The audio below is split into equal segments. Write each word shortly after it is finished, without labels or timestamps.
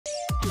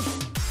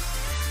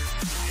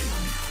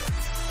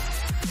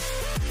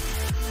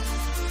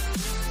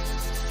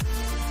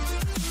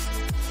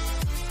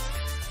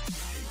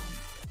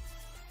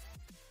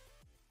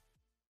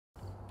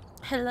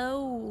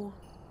Hello.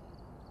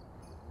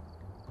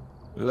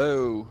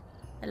 Hello.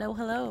 Hello,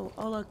 hello.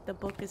 Oh, look, the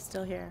book is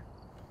still here.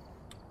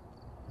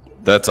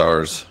 That's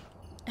ours.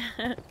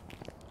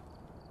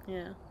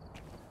 Yeah.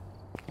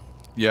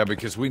 Yeah,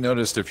 because we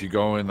noticed if you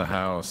go in the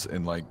house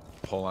and, like,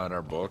 pull out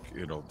our book,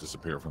 it'll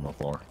disappear from the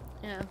floor.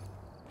 Yeah.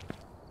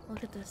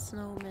 Look at the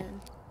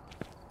snowman.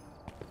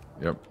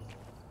 Yep.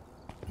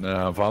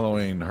 Now,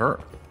 following her,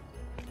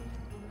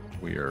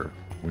 we are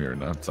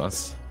not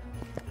sus.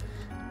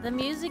 The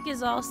music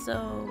is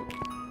also...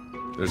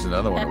 There's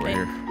another one over epic.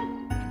 here.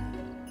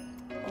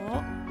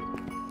 Oh.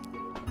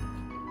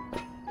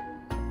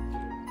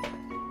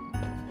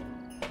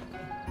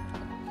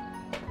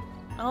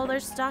 Oh,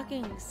 there's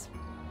stockings.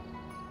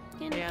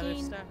 Candy Yeah, there's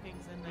cane.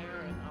 stockings in there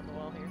and on the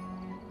wall here.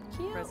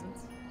 Cute.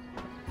 Presents.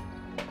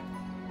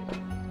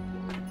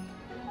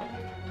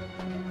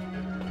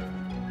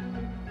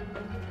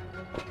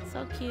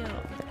 So cute.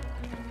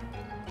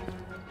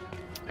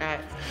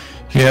 Alright.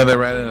 Yeah, they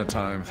ran out of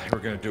time. They were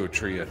going to do a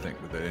tree, I think,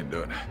 but they didn't do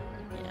it.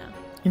 Yeah.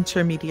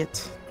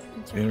 Intermediate.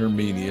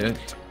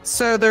 Intermediate.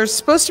 So there's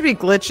supposed to be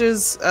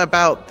glitches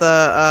about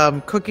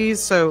the cookies,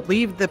 so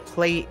leave the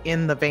plate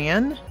in the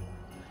van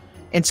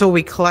until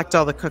we collect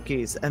all the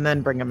cookies and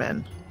then bring them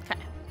in. Okay.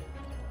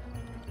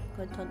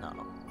 Good to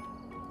know.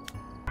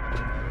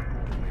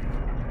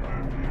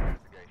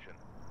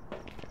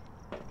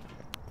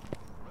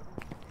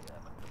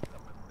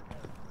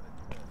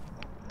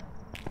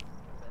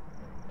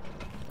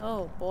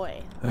 Oh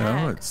boy. Oh,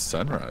 Lag. it's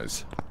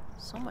sunrise.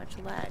 So much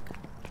lag.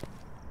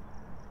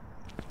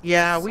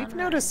 Yeah, we've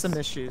noticed some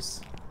Sunrise.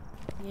 issues.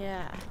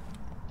 Yeah.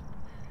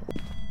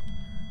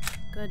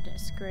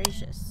 Goodness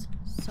gracious.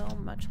 So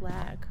much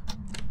lag.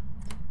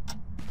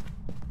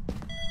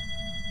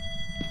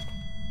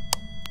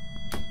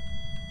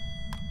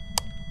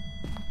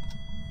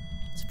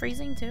 It's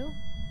freezing too?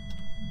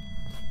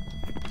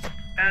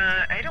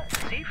 I don't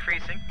see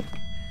freezing.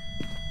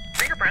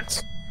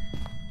 Fingerprints.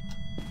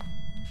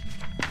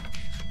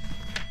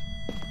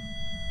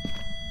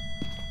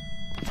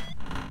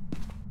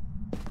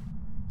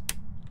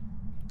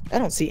 I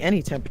don't see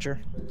any temperature.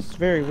 It's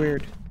very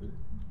weird.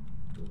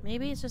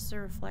 Maybe it's just a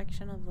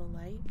reflection of the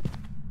light.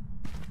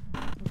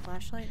 The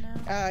flashlight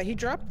now? He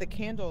dropped the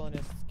candle and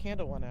his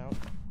candle went out.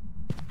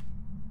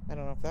 I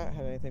don't know if that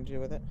had anything to do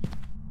with it.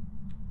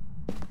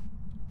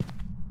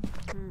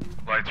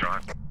 Lights are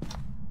on.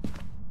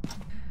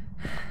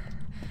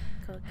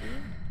 Cookie?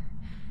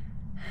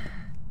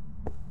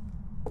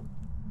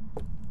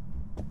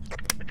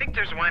 I think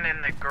there's one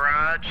in the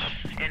garage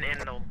and in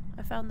the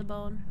I found the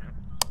bone.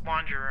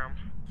 laundry room.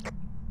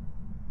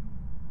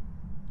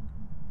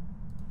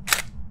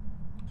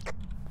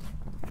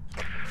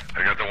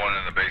 I got the one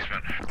in the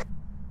basement.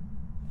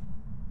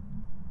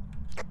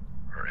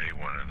 Or a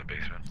one in the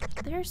basement.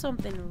 There's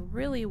something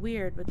really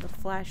weird with the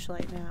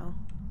flashlight now.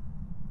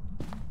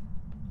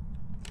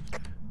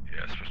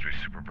 Yeah, it's supposed to be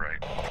super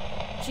bright.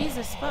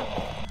 Jesus fuck.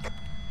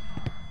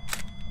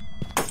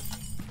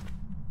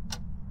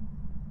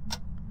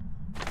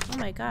 Oh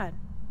my god.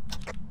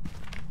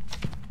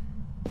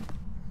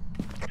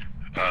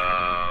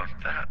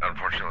 That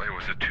unfortunately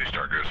was a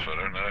 2-star ghost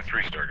photo, not a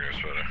 3-star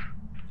ghost photo.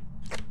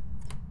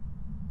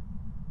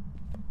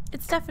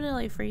 It's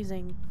definitely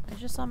freezing. I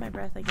just saw my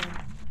breath again.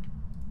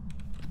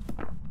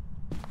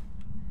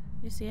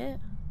 You see it?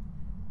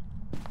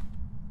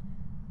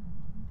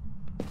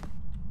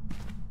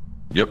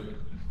 Yep.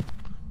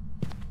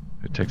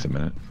 It takes a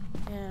minute.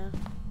 Yeah.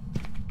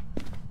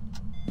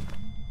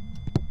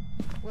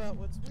 Well,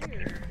 what's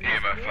weird is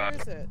EMF where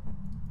 5. is it?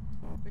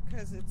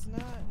 Because it is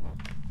not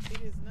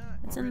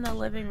It's in the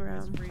living registering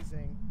as room.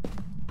 freezing.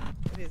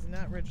 It is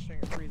not registering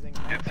as freezing.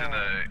 It's in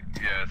the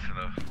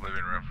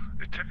living room.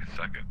 It took a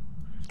second.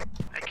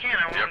 I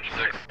can't, I Yep,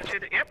 want 6. to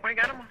the, yep, we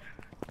got him.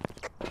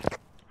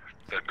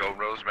 That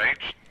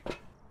GOLDROSEMAGE.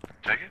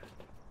 Take it.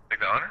 Take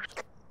the honors.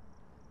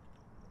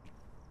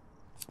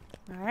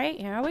 Alright,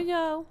 here we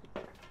go.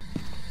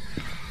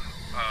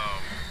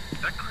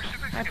 That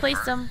crucifix. I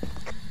placed them.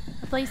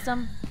 I placed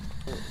them.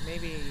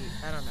 Maybe,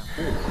 I don't know.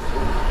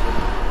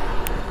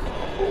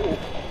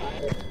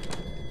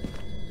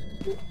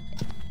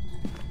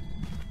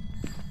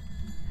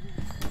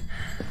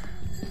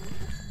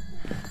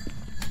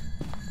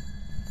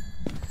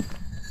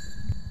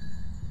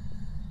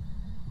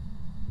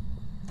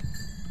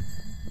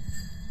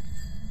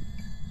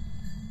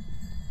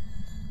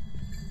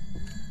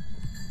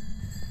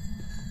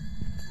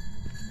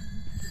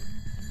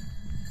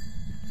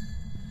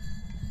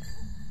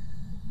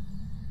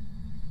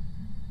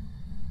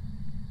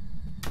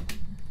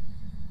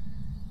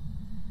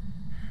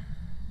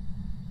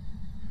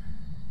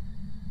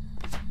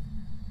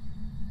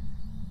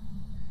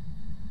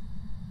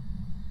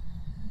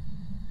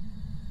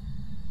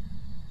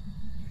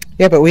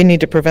 Yeah, but we need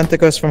to prevent the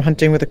ghost from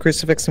hunting with a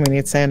crucifix, and we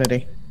need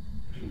sanity.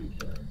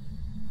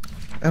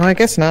 Oh, I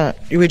guess not.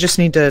 We just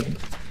need to...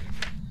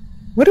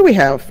 What do we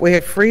have? We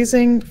have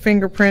freezing,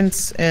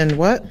 fingerprints, and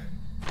what?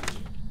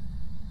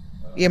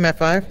 EMF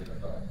 5?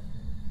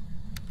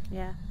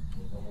 Yeah.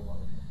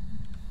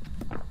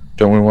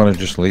 Don't we want to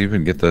just leave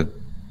and get the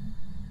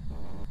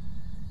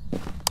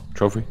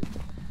trophy?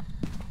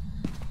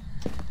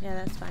 Yeah,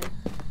 that's fine.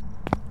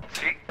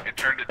 See, it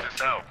turned it to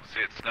south.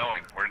 See, it's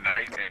snowing. We're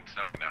night and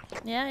snowing now.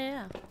 Yeah,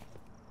 yeah.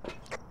 'Cause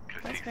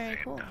That's he's very saying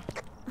cool.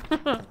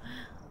 no.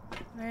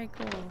 Very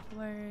cool.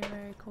 Very,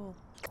 very cool.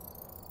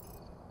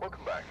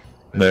 Welcome back.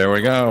 There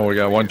we go. We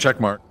got one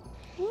check mark.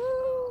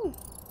 Woo!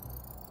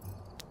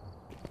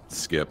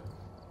 Skip.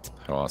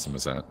 How awesome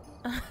is that?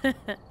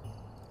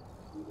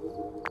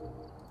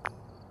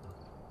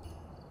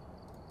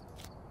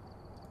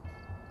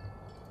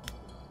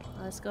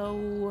 Let's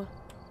go.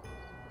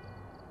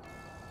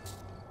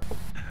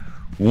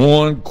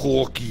 One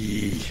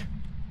cookie.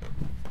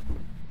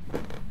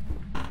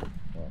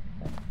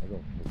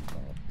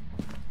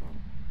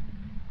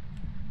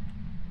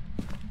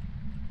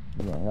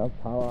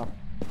 Power.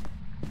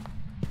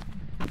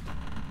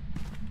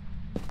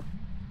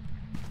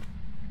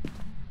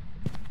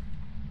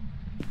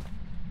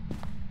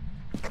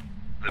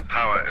 The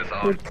power is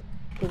on.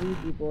 The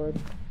Ouija board.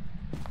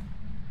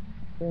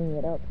 Bringing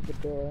it out to the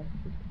door.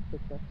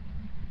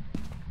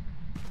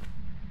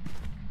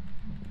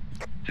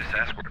 Just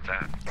ask where it's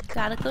at.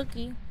 Got a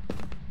cookie.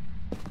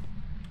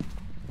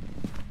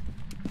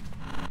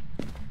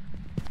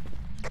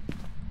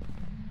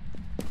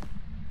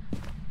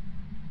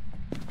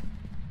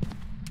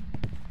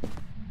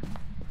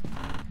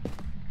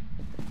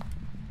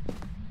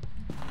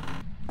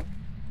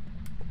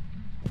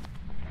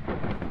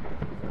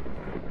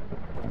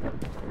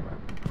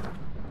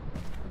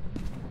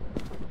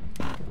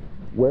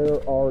 Where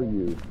are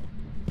you?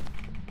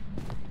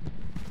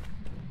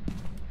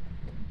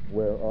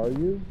 Where are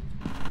you?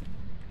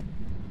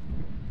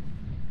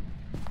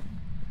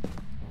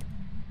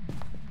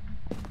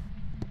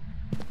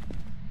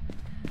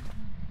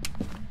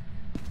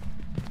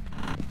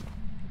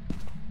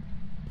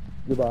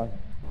 Goodbye.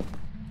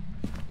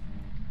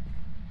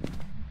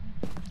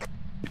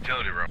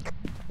 Utility room.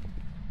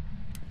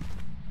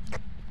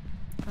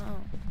 Oh.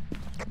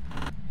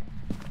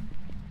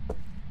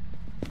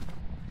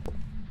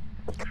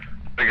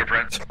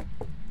 Fingerprints.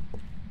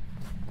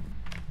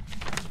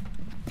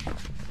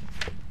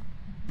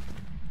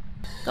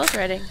 Ghost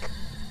writing.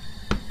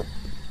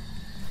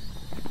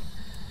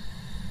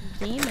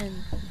 Demon.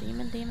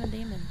 Demon, demon,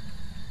 demon.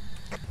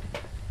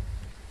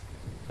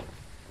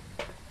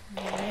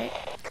 Alright.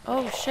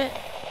 Oh, shit.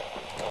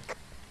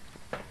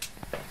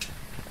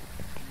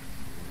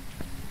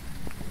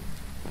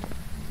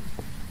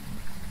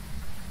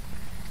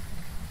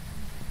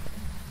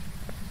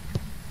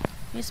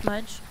 You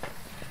smudge.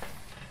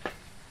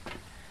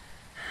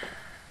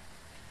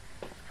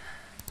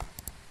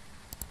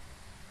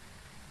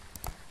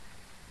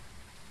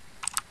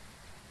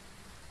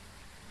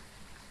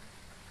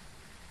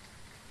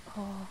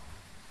 Oh.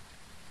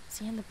 Is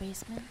he in the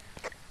basement?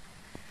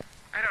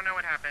 I don't know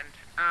what happened.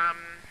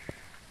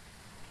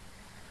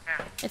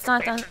 Yeah. It's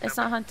not done. Basement's It's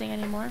not open. hunting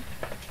anymore.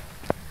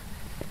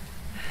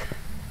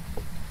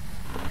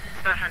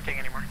 It's not hunting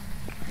anymore.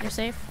 You're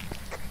safe.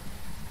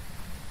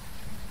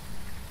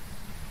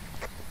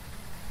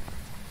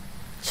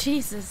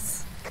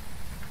 Jesus.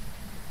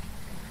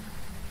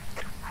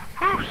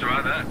 Whew,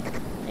 survived that.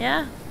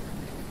 Yeah.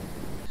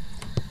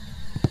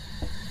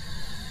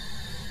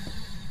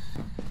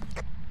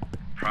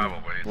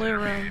 Probably. Blue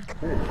room.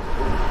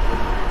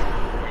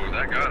 Oh,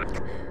 that got it.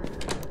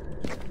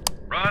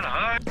 Run,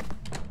 hide.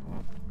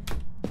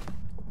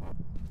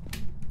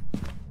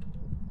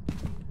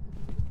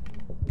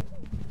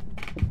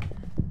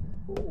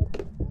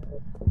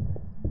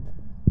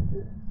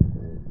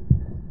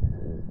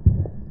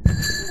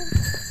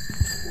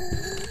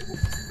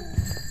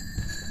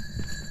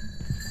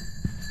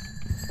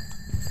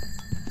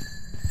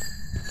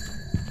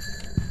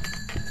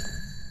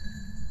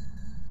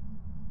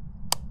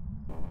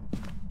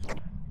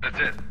 That's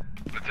it.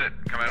 That's it.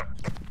 Come out.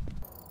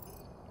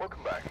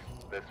 Welcome back.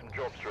 There's some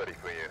jobs ready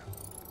for you.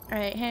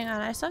 Alright, hang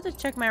on. I still have to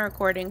check my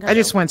recording. 'Cause I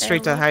just it- went it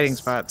straight to the hiding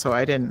looks- spot, so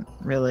I didn't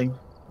really.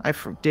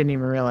 Didn't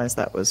even realize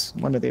that was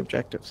one of the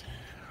objectives.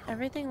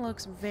 Everything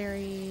looks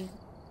very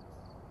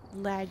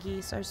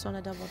laggy, so I just want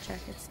to double check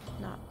it's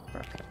not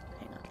broken.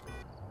 Hang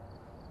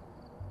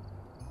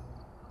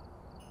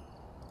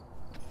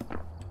on.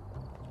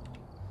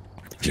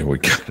 Yeah, we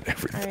got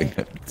everything.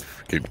 Alright.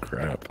 Freaking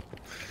crap.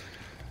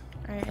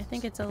 Alright, I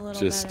think it's a little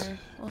Just- better.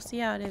 We'll see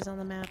how it is on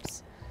the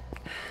maps.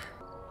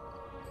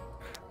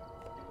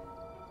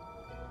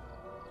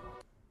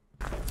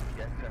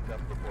 Get set up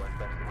before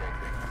investigating.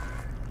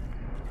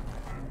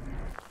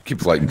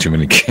 Keep lighting too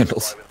many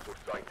candles. Silence or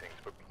sightings,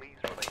 but please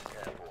remain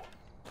careful.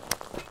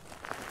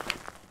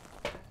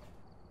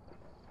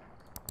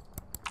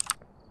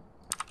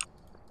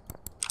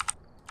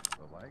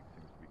 The light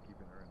seems to be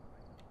keeping her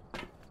in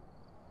line.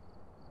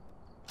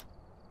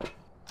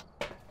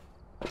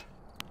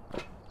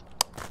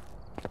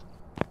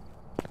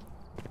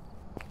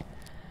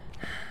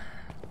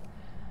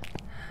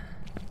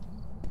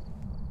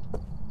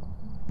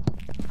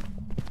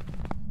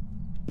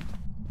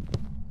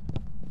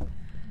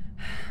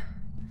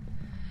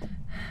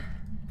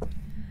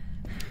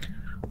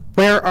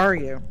 Where are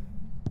you?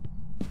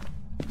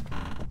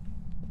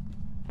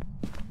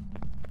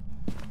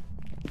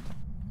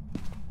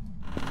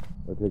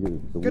 I take it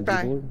it's the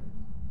Goodbye. Ouija board?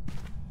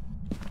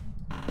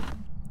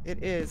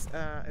 It is.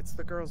 It's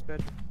the girl's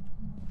bedroom.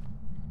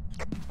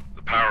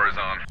 The power is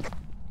on.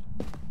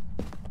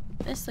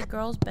 It's the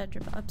girl's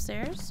bedroom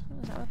upstairs?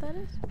 Is that what that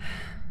is?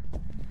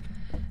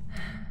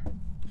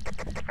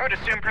 I would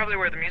assume probably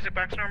where the music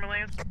box normally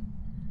is.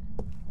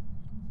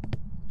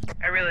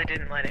 I really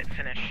didn't let it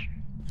finish.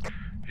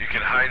 You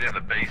can hide in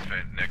the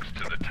basement next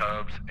to the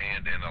tubs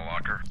and in the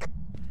locker.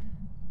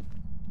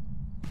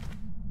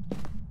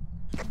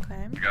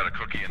 Okay. You got a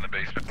cookie in the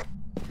basement.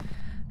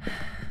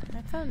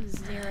 I found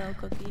 0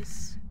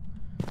 cookies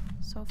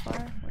so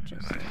far, which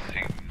is... I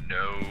see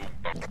no...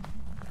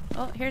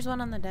 Oh, here's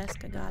one on the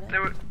desk. I got it.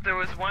 There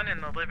was one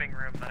in the living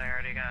room that I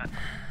already got.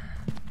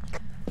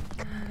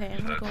 Okay,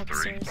 I'm gonna go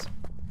That's 3. upstairs.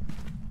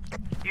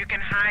 You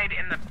can hide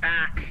in the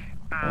back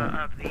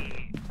of the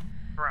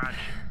garage.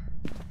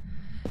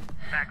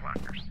 Back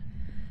lockers.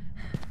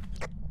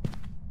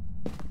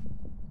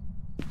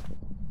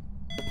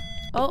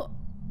 Oh!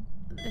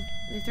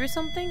 They threw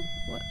something?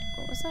 What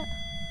was that?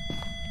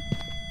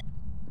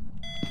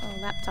 Oh,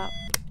 laptop.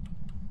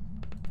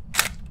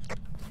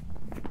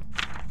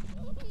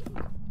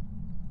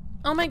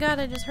 Oh my god,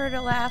 I just heard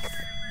her laugh.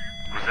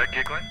 Was that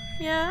giggling?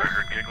 I Yeah?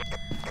 heard giggling.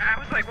 I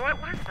was like,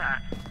 what was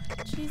that?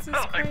 Jesus I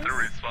like the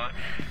Christ. response.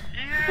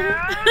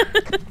 Yeah!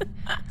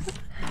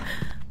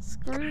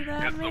 Screw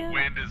that, As the man.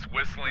 wind is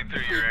whistling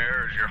through your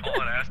hair as you're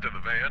hauling ass to the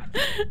van.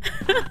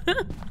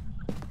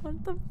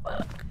 What the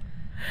fuck?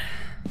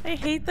 I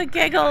hate the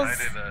giggles.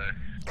 Hide in the...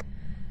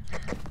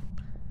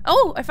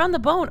 Oh, I found the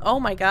bone. Oh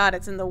my god,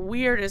 it's in the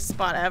weirdest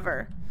spot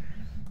ever.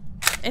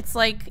 It's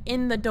like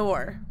in the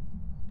door.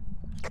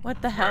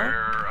 What the hell?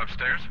 Where,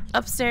 upstairs?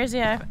 Upstairs,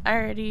 yeah, I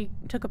already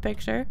took a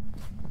picture.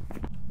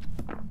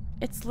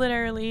 It's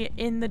literally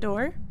in the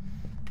door.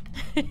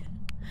 There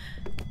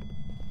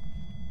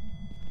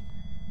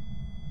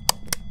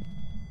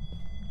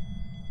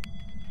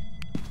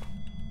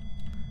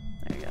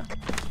you go.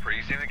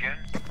 Freezing again?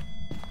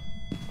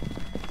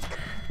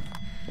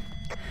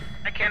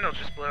 My candle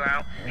just blew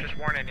out. Just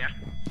warning you.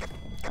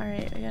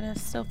 Alright, we gotta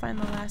still find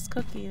the last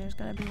cookie. There's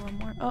gotta be one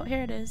more. Oh,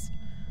 here it is.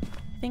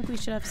 I think we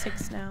should have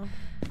 6 now.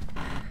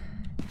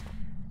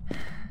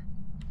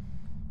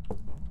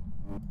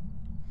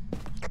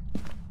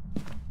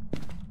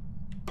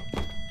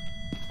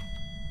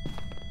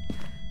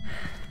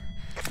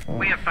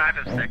 We have 5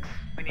 of 6.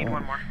 We need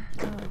one more.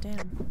 Oh,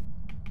 damn.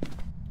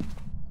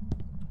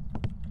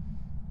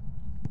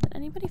 Did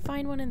anybody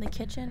find one in the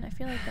kitchen? I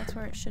feel like that's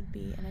where it should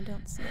be, and I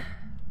don't see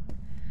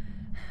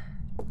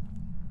it.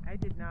 I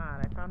did not.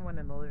 I found one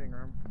in the living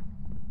room.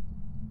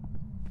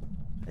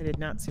 I did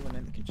not see one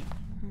in the kitchen.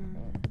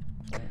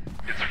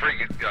 It's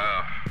freaking,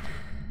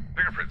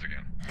 fingerprints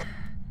again.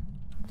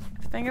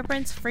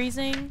 Fingerprints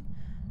freezing?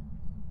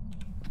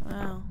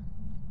 Wow.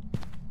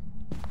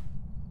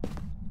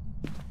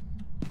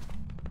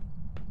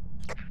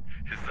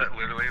 Is that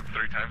literally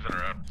 3 times in a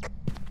row?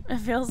 It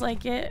feels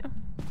like it.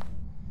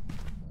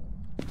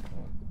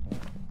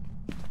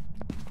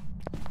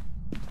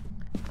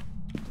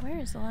 Where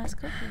is the last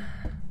cookie?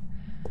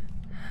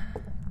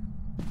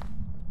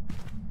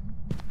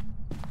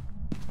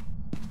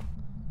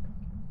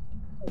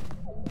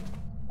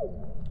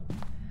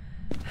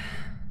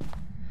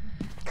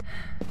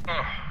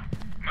 Oh,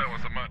 that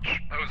wasn't much.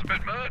 That was a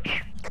bit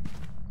much.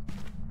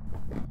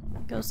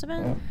 Ghost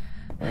event?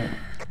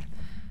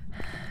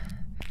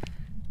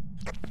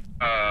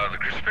 The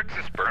crucifix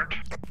is burnt.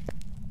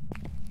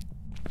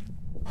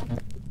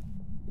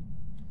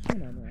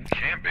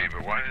 Can't be,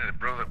 but why did it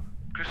blow the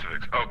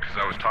crucifix? Oh, because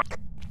I was talking.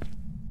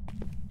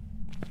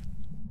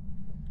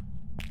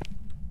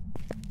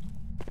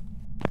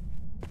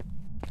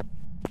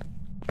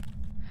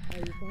 Are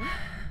you fine?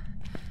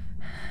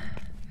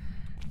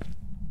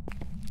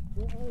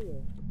 Where are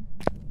you?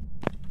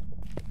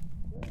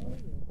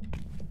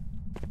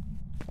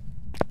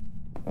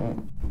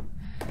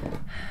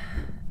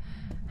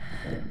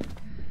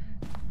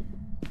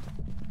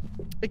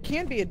 It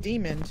can be a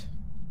demon.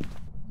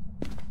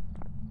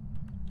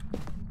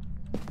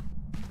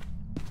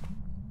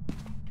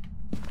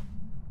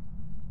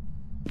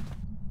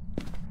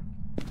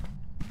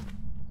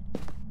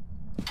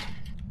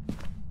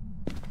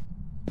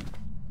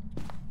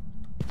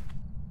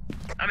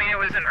 I mean, it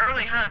was an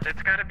early hunt.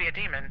 It's got to be a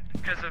demon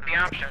because of the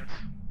options.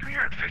 We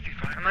are at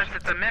 55. Unless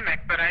it's a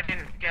mimic, but I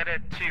didn't get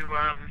it to,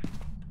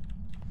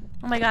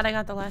 Oh my god, I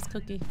got the last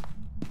cookie.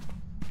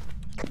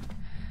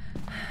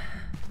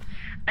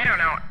 I don't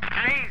know.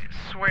 I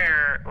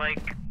swear,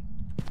 like,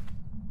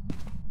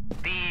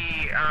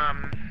 the,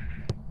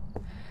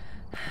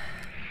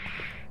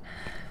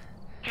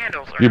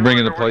 candles are You no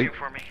bringing longer the plate? working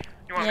for me.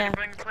 You want me Yeah. to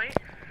bring the plate?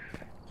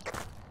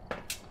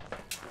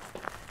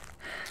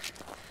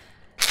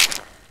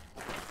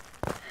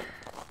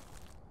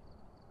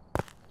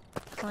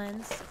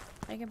 Cleanse.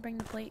 I can bring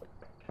the plate.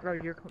 Oh,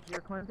 you're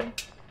cleansing?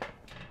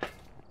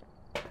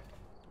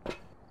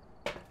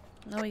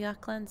 No, we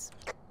got cleanse.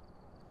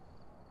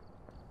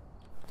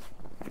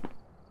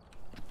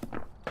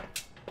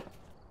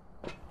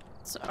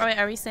 So,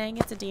 are we saying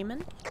it's a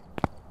demon?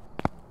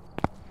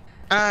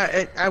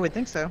 I would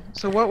think so.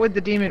 So what would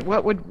the demon?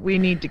 What would we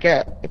need to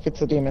get if it's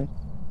a demon?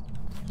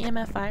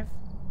 EMF 5,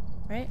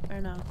 right?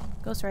 Or no?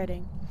 Ghost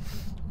writing.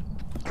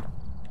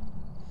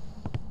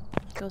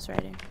 Ghost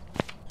writing.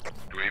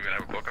 Do we even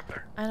have a book up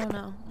there? I don't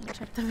know. Let me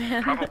check the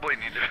van. Probably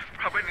need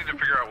to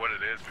figure out what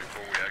it is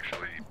before we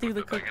actually Do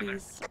the put thing in there.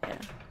 cookies. Yeah.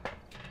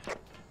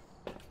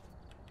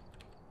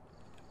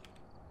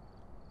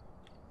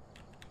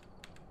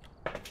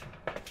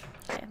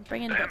 Okay,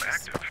 bring in Damn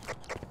books. active.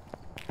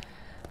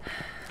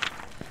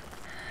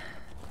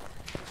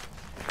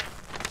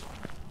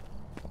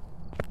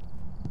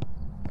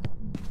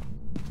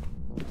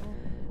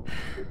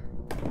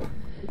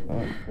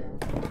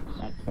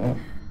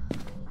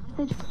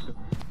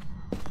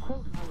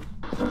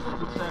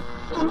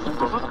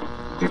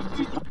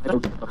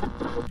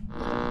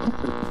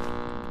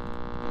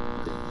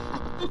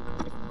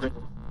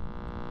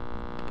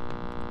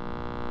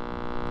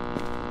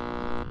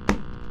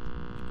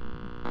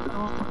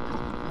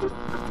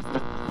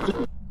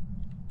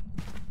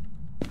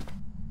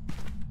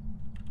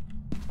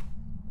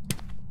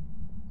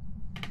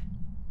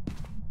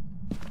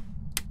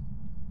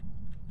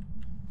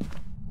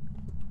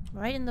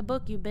 Right in the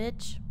book, you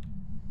bitch.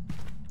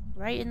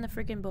 Right in the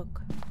freaking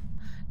book.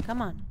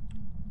 Come on.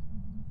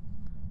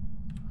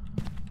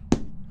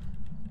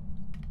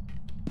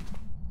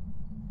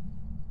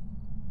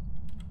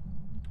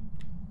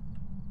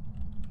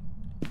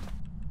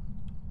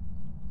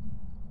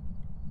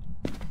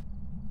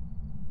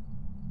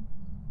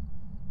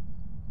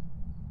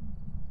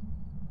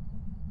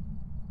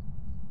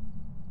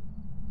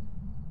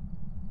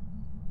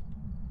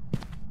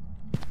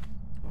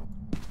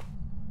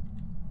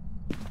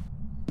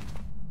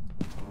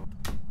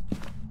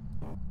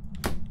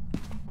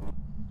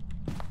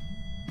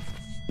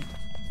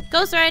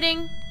 Ghost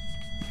writing.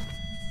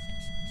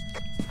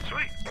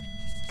 Sweet.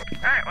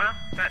 Alright, well,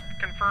 that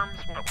confirms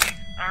what we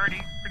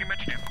already pretty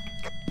much knew.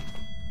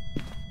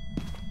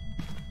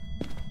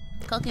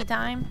 Cookie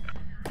time.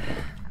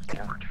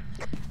 Forward.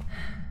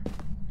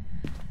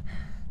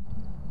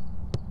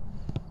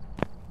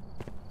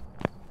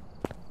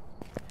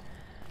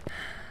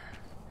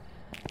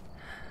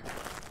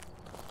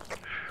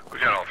 We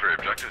got all 3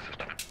 objectives this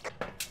time.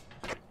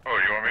 Oh,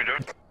 you want me to do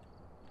it?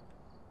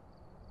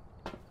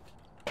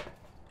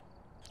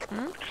 Hmm?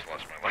 I just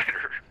lost my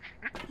lighter.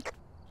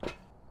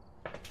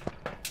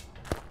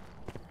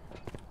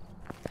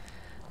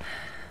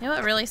 You know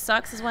what really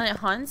sucks is when it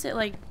hunts, it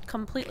like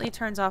completely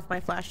turns off my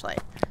flashlight.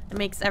 It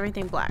makes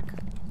everything black.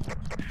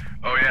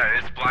 Oh yeah,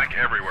 it's black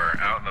everywhere.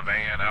 Out in the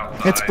van,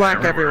 outside. It's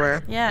black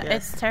everywhere. Yeah,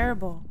 Yes. it's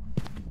terrible.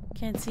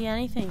 Can't see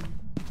anything.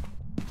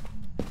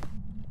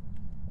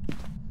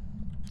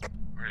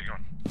 Where are you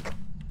going?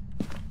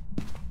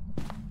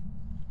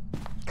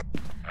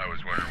 I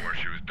was wondering where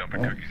she was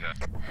dumping cookies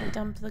at.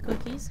 Dump the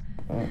cookies.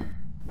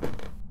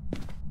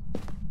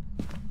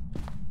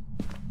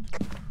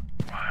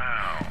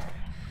 Wow.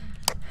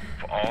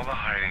 For all the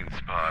hiding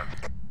spots.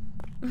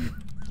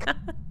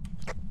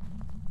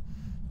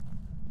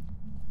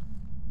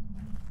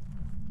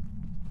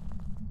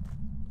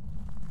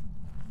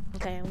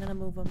 Okay, I'm gonna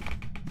move them.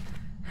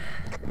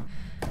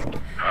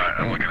 Alright,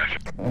 I'm looking at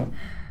you.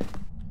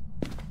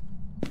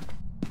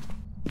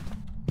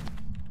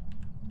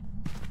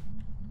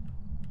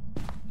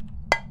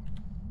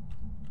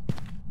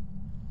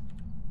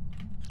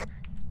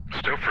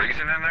 Still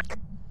freezing in there?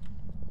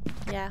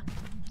 Yeah.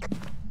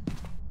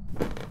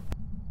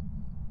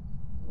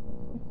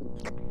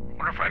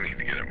 Wonder if I need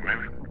to get it.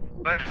 Maybe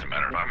that doesn't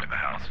matter if I'm in the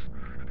house.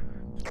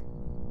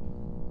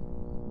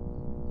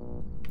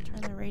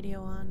 Turn the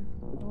radio on.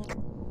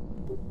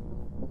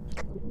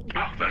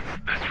 Oh,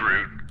 that's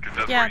rude. 'Cause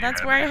that's Yeah, where you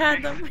that's where I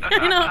had them. them.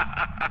 I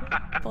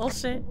know.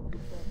 Bullshit.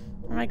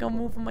 I might go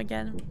move them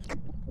again.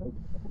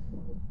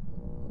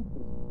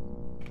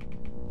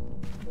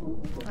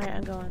 Alright,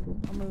 I'm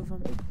going. I'll move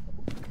them.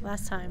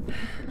 Last time.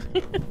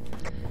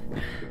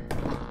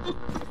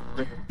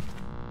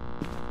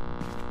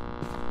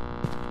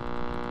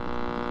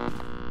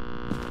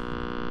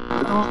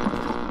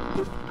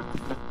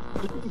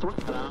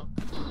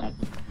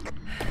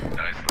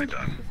 Nicely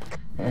done.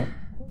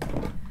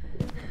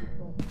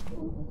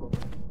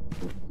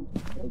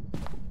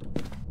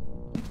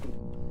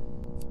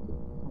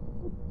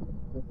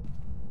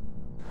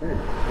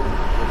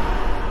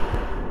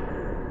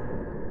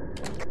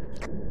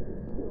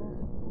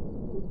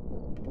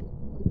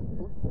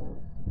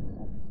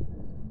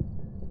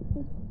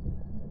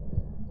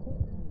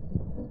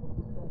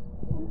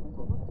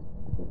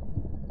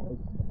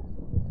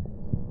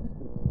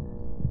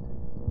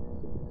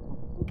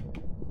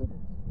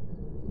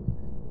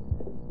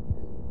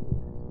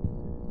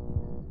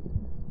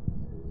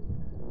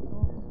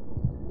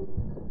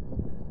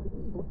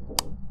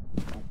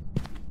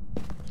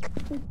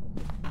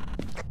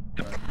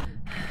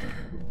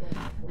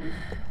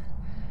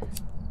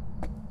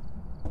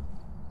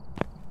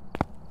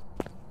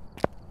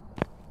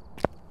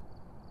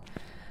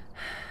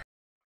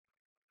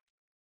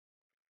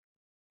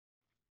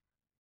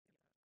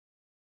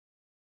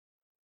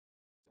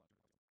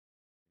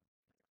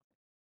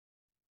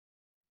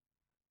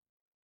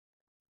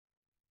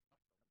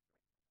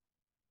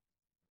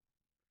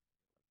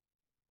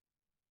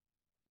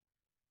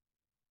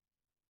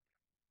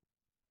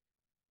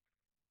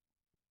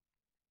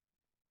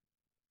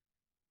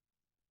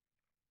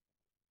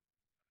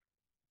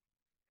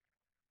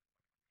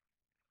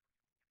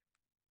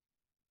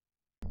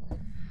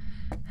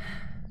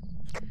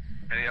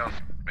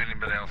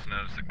 Anybody else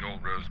notice that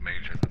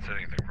GOLDROSEMAGE hasn't said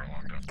anything for a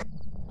long time?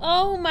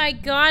 Oh my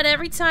god,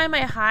 every time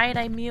I hide,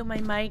 I mute my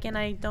mic and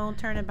I don't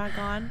turn it back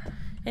on.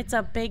 It's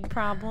a big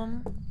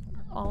problem.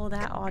 All of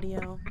that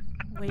audio.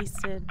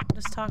 Wasted.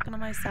 Just talking to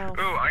myself.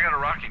 Ooh, I got a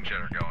rocking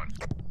chair going.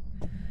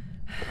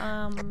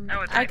 Oh,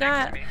 it's right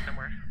next to me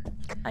somewhere.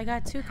 I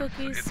got 2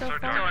 cookies It's so so far.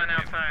 dark, Going I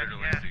can outside,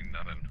 literally yeah. see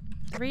nothing.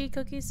 3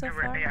 cookies so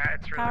far. Yeah,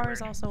 it's really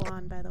Power's weird. also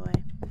on, by the way.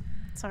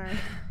 Sorry.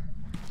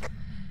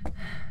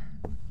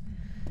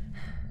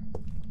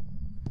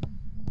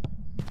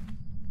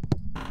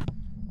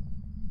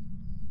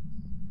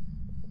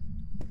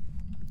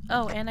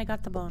 Oh, and I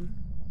got the bone.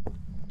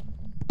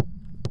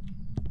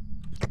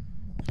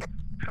 I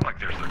feel like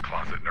there's a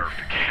closet nerf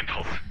to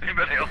candles.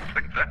 Anybody else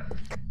think that?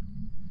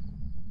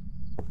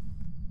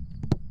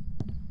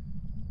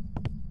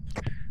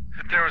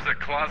 If there was a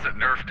closet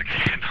nerf to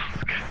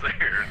candles, because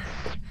they're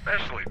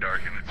especially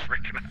dark in this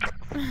freaking house.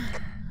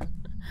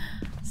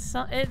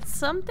 So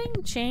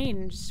something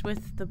changed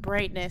with the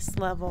brightness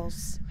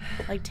levels.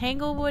 Like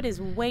Tanglewood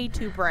is way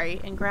too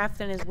bright and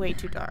Grafton is way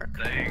too dark.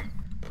 They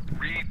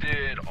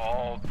redid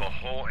the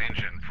whole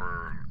engine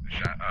for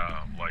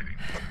lighting,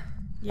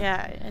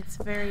 Yeah, it's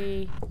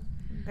very,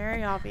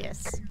 very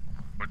obvious.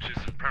 which is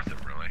impressive,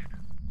 really.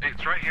 Hey,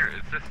 it's right here.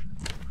 Is this?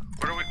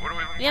 What are we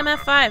looking EMF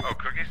for? 5. Oh,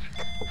 cookies.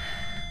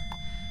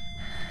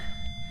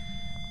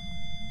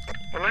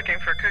 We're looking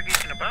for cookies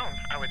and a bone,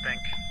 I would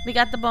think. We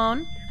got the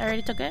bone. I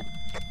already took it.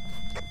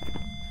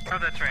 Oh,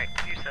 that's right.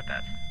 You said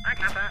that. I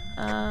got that.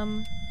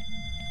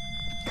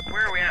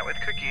 Where are we at with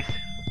cookies?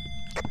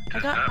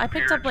 I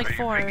picked up like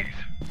 4. Piggies.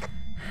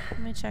 Let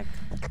me check.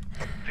 I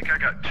think I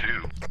got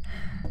 2.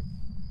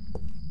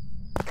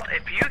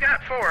 If you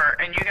got 4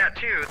 and you got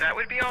 2, that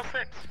would be all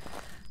 6.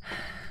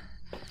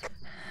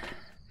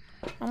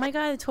 Oh my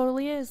god, it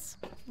totally is.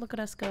 Look at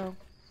us go.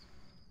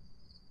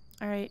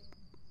 Alright,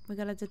 we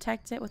gotta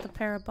detect it with a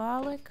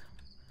parabolic.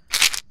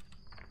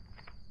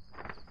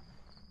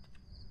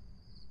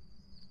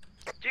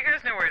 Do you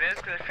guys know where it is?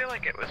 Because I feel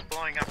like it was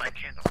blowing up my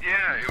candle.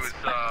 Yeah, it was.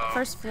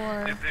 First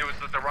floor. It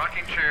was the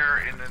rocking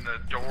chair and then the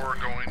door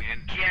going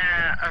into.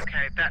 Yeah,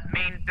 okay. That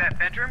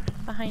bedroom?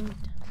 Behind.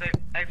 So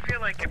I feel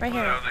like it Right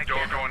blew here. up No, my the door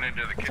candle. going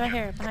into the It's kitchen. right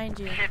here, behind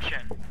you.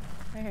 Kitchen.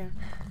 Right here.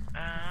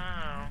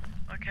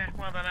 Oh, okay.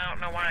 Well, then I don't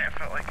know why I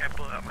felt like I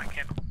blew up my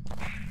candle.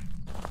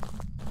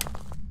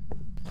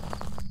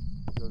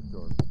 Ghost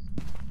orbs.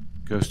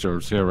 Ghost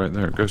orbs. Yeah, right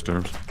there. Ghost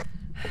orbs.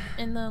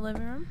 In the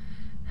living room?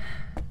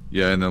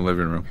 Yeah, in the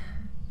living room.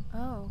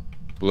 Oh.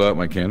 Blew out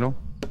my candle.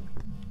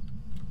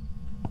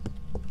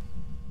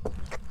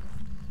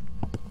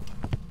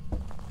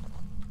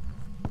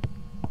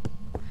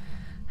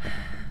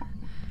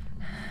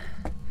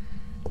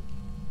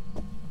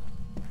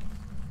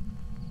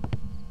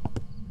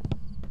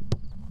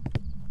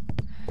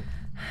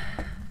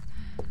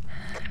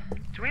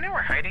 Do we know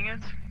where hiding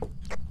is?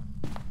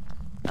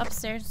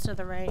 Upstairs to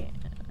the right,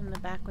 in the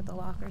back with the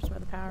lockers where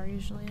the power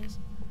usually is.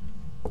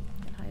 You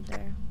can hide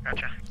there.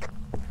 Gotcha.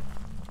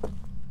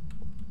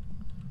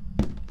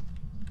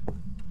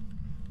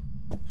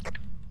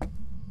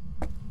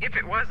 If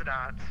it was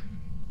dots,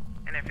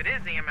 and if it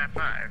is EMF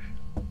 5,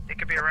 it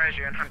could be a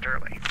Raiju and Hunt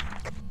early.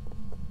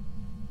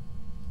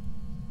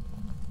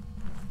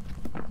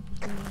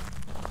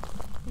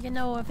 You can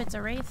know if it's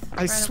a wraith.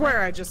 I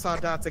swear I just saw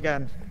dots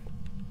again.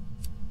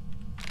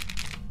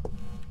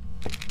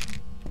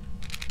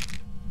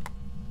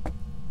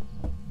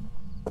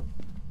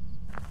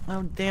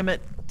 Oh, damn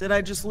it. Did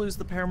I just lose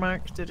the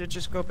paramark? Did it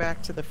just go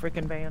back to the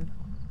frickin' van?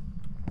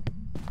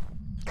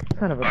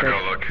 Son of a I'll go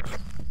bitch. look.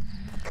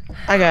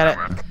 I got it.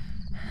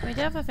 Wait, do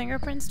you have a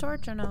fingerprint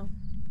torch or no?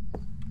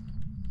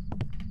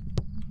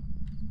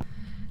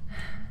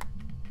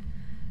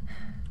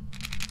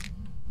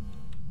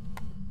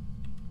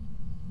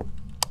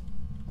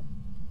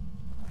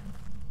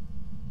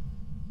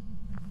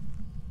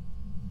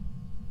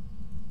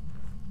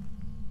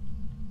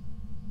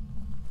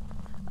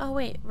 Oh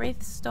wait,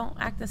 wraiths don't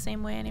act the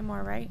same way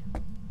anymore, right?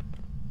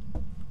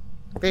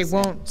 They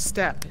won't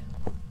step.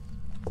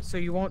 So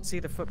you won't see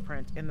the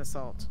footprint in the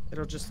salt.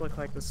 It'll just look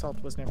like the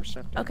salt was never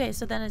stepped in. Okay,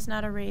 so then it's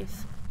not a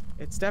wraith.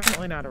 It's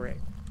definitely not a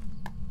wraith.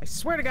 I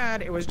swear to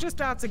God, it was just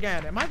dots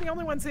again. Am I the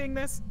only one seeing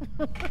this?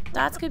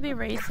 Dots could be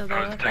wraiths, so I though,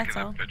 was that's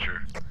taking all. a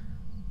picture.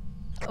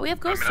 We have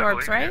ghost I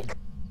orbs, believe right?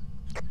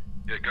 you.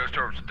 Yeah, ghost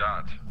orbs and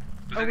dots.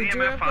 Is Oh, it we do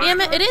EMF have 5?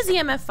 EMF, it is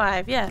EMF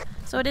 5, yeah.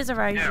 So it is a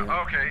Raiju.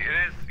 Yeah, okay,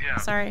 it is, yeah.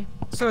 Sorry.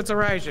 So it's a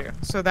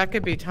Raiju. So that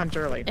could be Hunt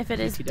early. If it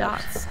is he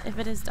does. dots. If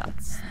it is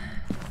dots.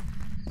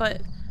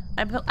 But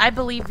I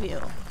believe you.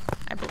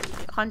 I believe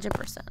you.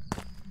 100%.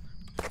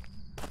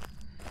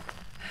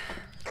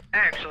 I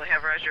actually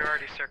have Raiju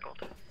already circled.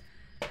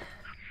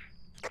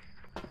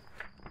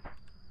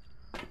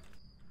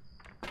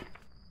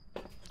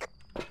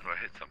 Oh, I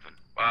hit something.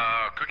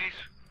 Cookies?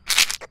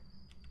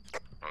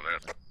 Oh,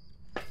 that.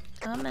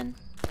 Coming.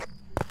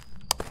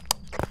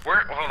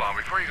 Where? Hold on,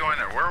 before you go in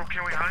there, where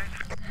can we hide?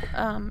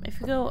 If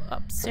you go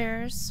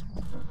upstairs,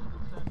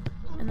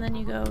 and then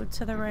you go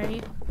to the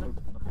right.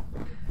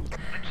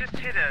 I just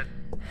hit a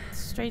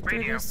Straight through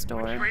Radio. the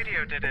store. Which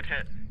radio did it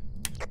hit?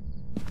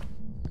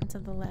 To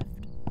the left.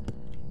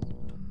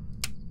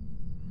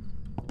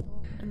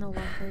 In the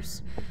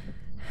lockers.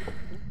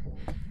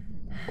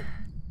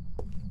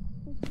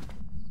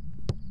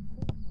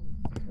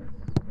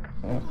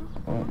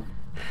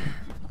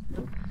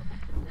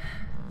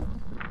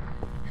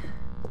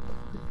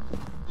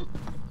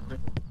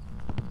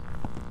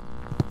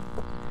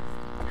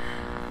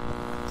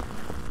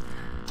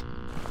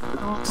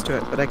 Next to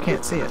it, but I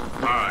can't see it.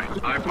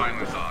 Alright, I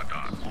finally saw it,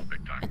 Don.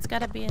 Big time. It's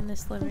gotta be in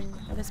this living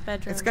or this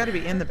bedroom. It's got to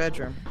be in the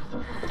bedroom.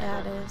 Yeah,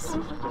 it is.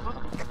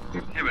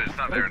 Yeah, but it's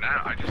not there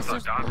now. I just saw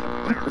Don's in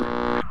the living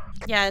room.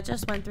 Yeah, it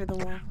just went through the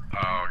wall.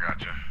 Oh,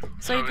 gotcha.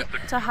 So you is get, the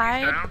to cookies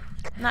hide, down?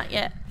 not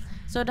yet.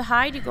 So to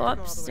hide, you go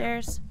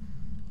upstairs.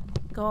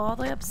 Go all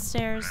the way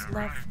upstairs,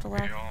 left, We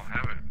left, all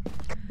have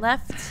it.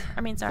 left.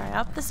 I mean, sorry,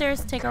 up the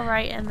stairs, take a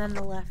right, and then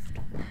the left.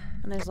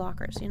 And there's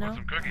lockers, you know?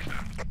 Some cookies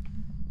down.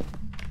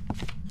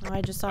 Oh,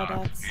 I just saw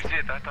dots. You see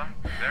it that time?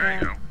 There Yeah.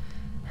 you go.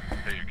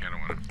 Hey, you can't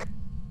win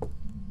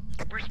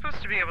it. We're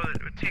supposed to be able to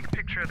take a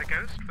picture of the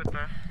ghost with the.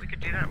 We could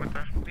do that with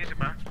the music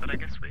box, but I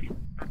guess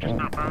I'm just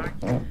not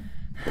bothering.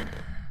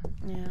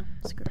 Yeah,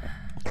 screw it.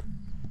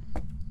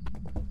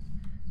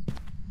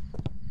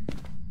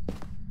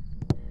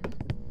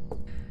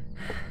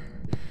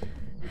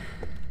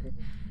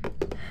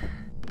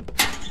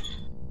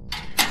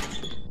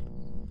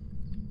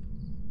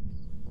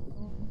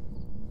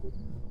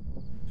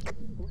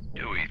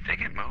 Do we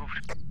think it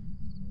moved?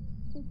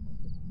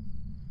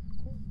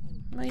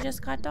 Well, you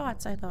just got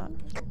dots, I thought.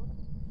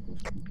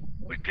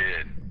 We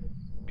did.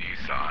 You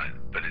saw it,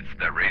 but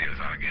that radio's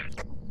on again.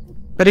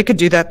 But it could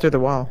do that through the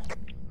wall.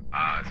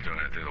 It's doing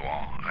it through the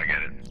wall. I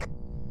get it.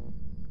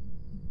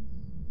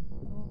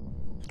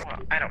 Well,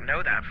 I don't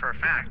know that for a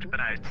fact, but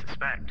I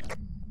suspect.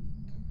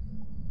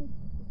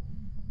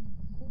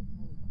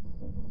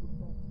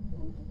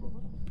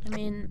 I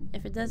mean,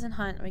 if it doesn't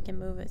hunt, we can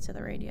move it to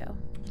the radio.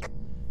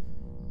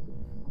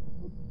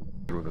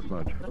 With a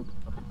smudge.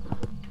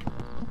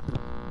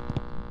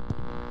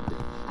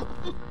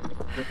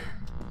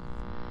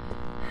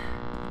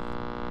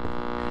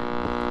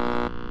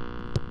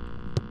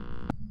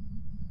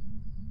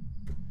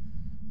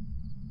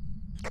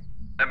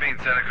 That being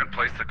said, I couldn't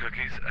place the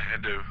cookies. I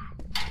had to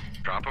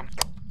drop them.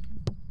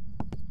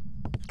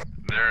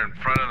 They're in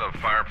front of the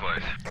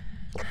fireplace.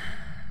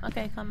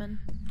 Okay, come in.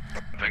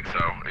 I think so.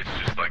 It's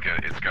just like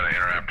it's got to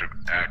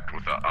interact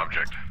with the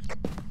object.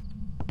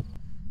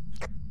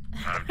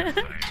 I'm just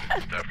saying,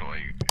 it's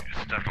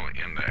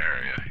definitely in the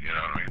area. You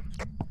know what I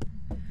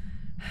mean?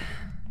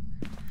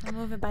 I'll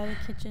move it by the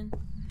kitchen.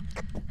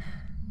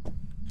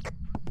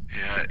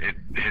 Yeah, it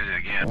hit it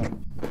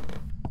again.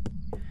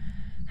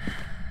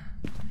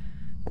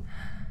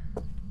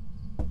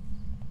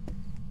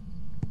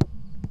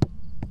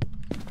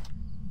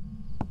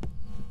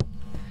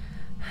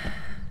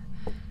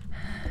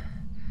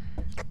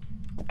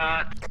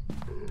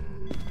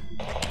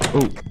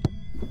 Oh.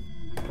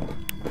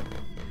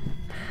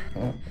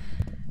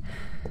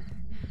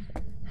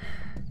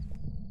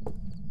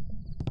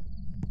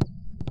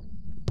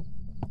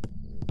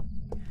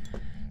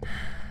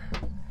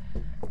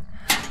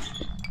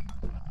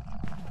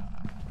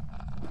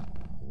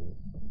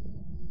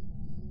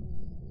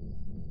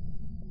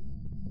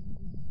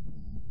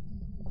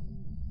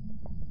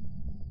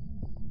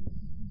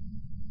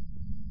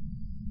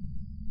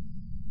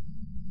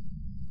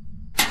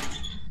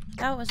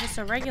 That was just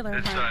a regular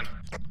It's hunt.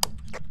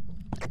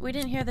 done. We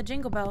didn't hear the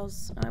jingle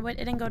bells. It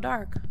didn't go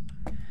dark.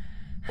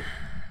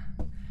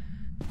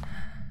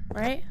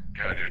 Right?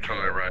 Yeah, you're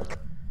totally right.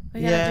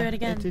 We gotta do it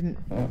again. It didn't.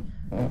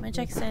 Let me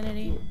check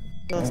sanity.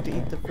 Tell us to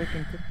eat the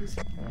freaking cookies.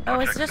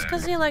 Oh, it's check just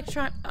because the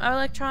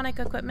electronic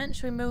equipment.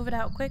 Should we move it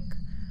out quick?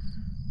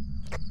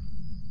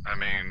 I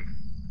mean,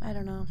 I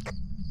don't know.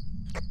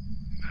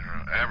 I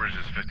don't know. Average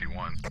is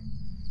 51.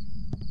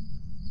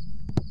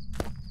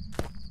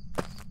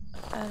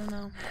 I don't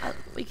know.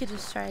 We could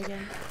just try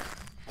again.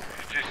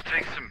 Just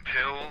take some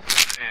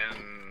pills and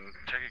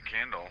take a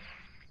candle.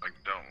 Like,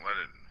 don't let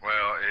it.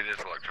 Well, it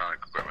is electronic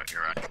equipment.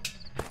 You're right.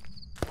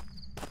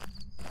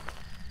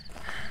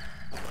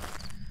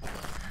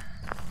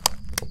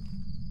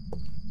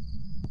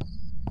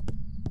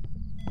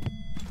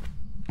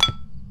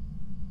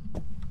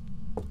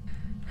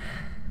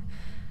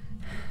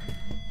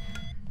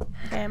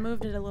 Okay, I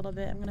moved it a little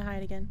bit. I'm gonna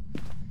hide again.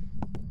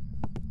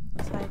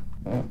 Let's hide.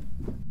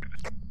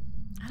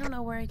 I don't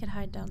know where I could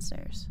hide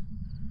downstairs.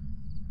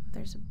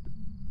 There's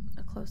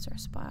a closer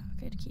spot.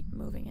 I could keep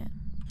moving it.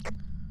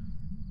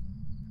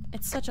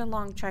 It's such a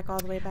long trek all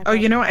the way back Oh, up.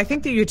 you know what? I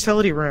think the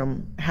utility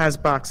room has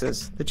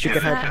boxes that you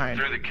could hide behind.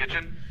 Through the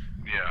kitchen?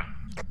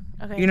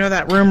 Yeah. Okay. You know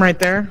that room right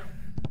there?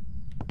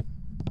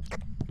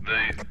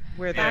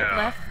 Where back that?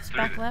 left?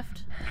 Back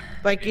left?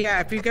 Like, yeah,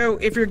 if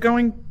you're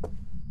going.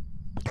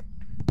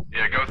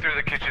 Yeah, go through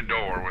the kitchen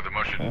door where the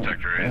motion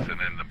detector is, and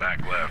then the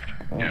back left.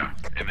 Yeah,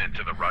 and then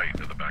to the right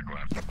of the back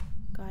left.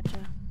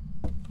 Gotcha.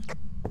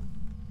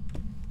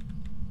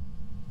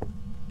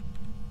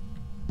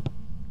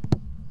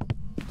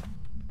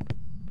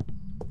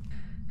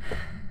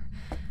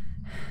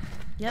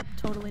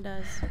 Totally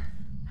does.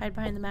 Hide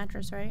behind the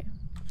mattress, right?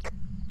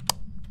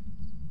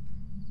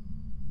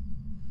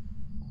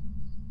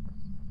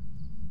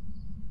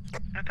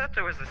 I thought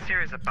there was a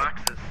series of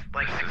boxes,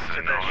 like next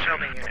to the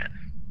shelving unit.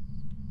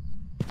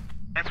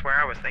 That's where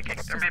I was thinking.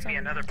 There may be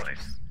another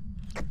place.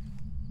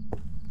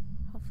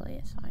 Hopefully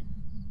it's fine.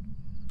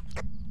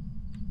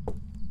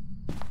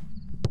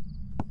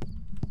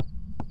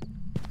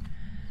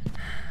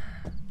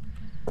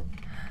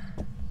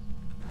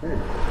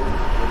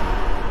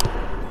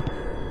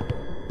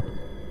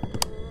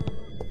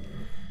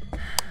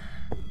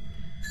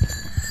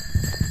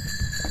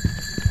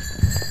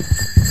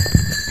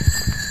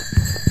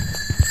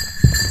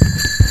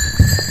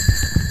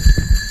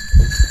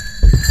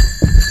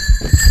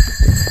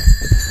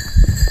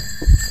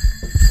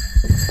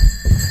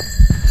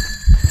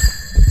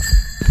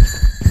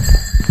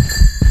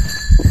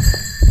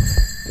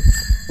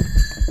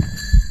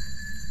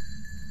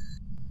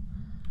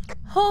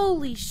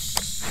 Holy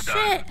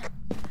shit!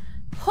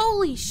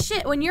 Holy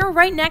shit! When you're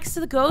right next to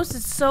the ghost,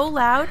 it's so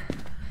loud.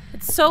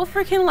 It's so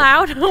freaking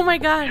loud. Oh my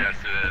god. Yes,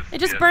 it is. It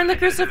just Yes, burned the it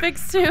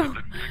crucifix is. too.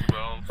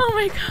 Oh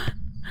my god.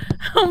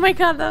 Oh my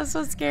god, that was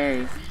so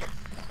scary.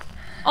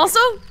 Also,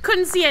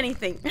 couldn't see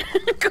anything.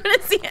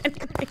 Couldn't see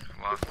anything.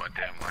 Lost my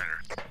damn lighter.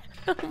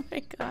 Oh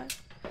my god.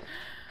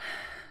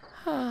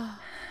 Well,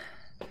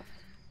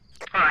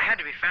 I had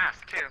to be fast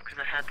too, because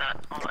I had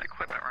all that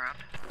equipment around.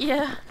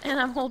 Yeah, and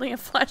I'm holding a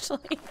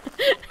flashlight.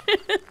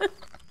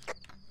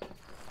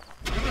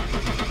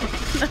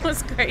 That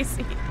was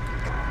crazy.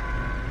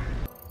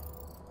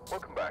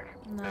 Welcome back.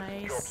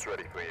 Nice. Job's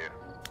ready for you.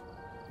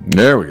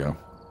 There we go.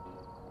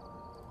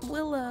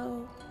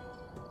 Willow.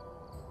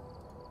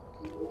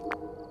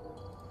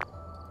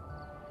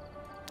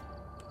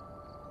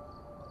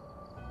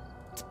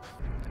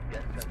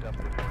 Get sent up.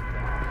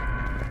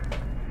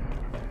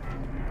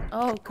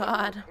 Oh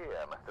god. Here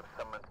must have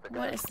summoned the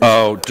What is this?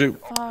 Oh, dude.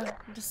 Fog to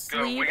Go,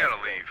 sleep. we gotta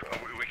leave.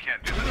 We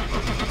can't do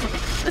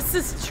this. This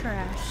is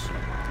trash.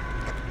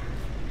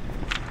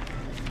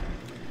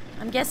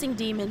 I'm guessing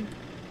demon.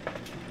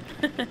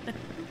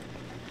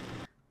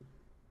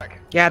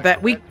 Yeah,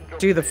 that we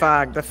do the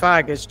fog. The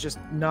fog is just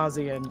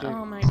nauseating.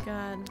 Oh my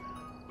god.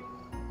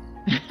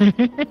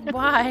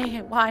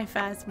 Why? Why,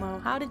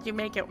 Phasmo? How did you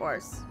make it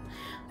worse?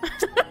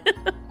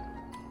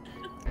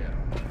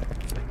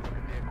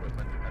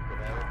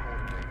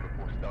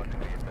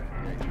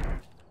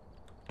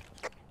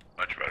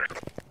 Much better.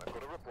 I've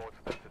got a report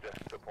that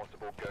suggests a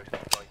possible ghost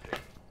sighting.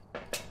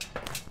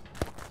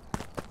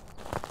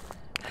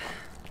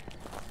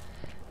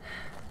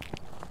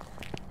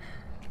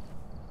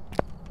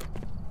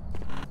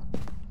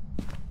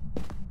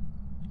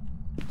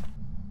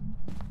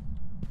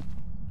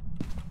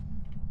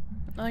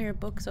 Oh, your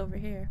book's over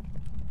here.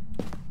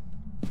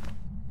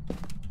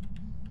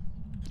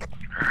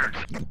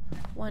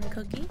 One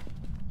cookie.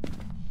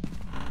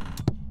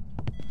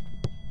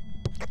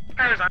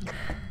 I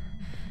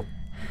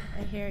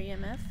hear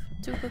EMF.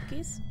 2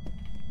 cookies.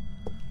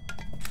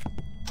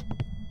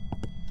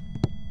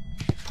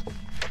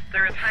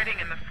 There is hiding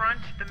in the front,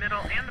 the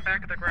middle, and the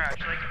back of the garage.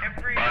 Like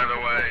every. By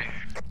the way,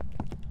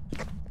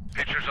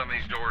 pictures on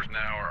these doors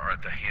now are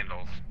at the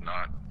handles,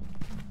 not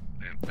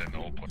in the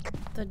old place.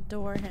 The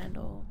door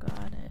handle.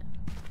 Got it.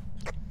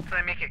 So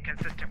they make it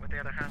consistent with the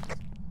other house.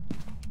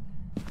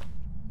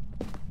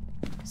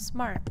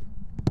 Smart.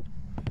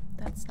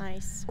 That's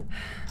nice.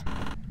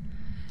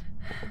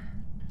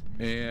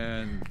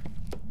 And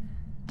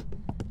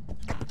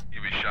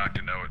You'd be shocked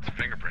to know it's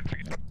fingerprints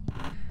again.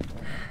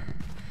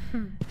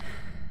 Hmm.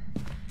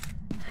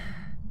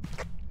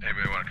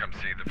 Anybody want to come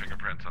see the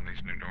fingerprints on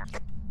these new doors?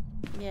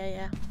 Yeah,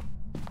 yeah.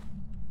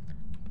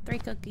 3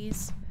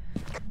 cookies.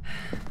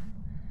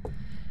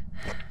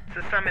 It's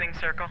a summoning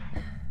circle.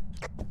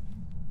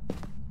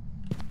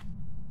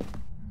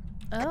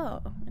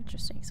 Oh,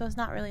 interesting. So it's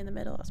not really in the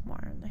middle, it's more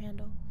in the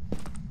handle.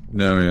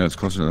 no, yeah, it's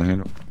closer to the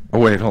handle. Oh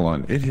wait, hold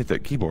on. It hit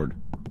that keyboard.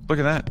 Look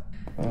at that.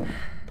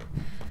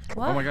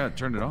 What? Oh my god, it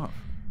turned it off.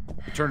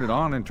 It turned it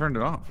on and turned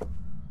it off.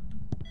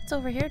 It's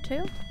over here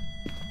too?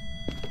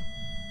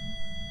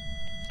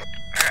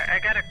 Alright, I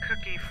got a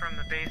cookie from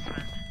the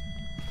basement.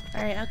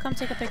 Alright, I'll come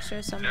take a picture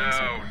of something.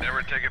 No,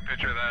 never take a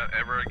picture of that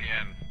ever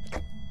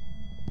again.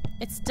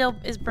 It still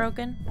is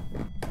broken?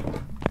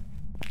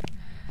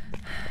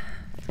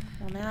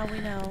 Well, now we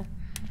know.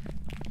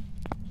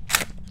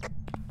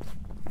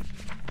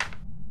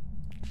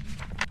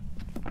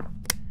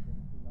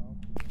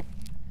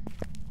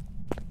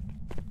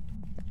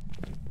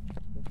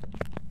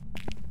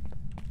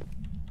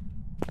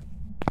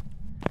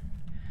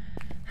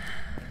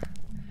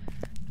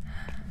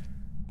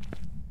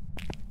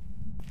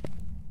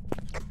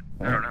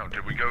 I don't know.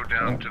 Did we go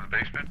down to the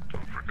basement for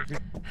cookies?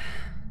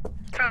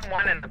 Found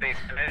one in the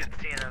basement. I didn't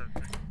see him.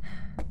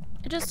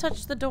 It just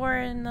touched the door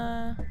in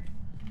the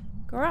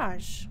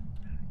garage.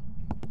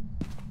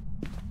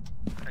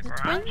 The Is it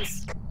garage? twins?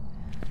 Is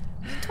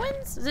it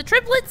twins? Is it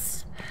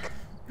triplets?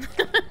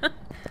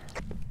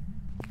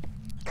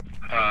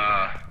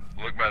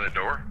 Look by the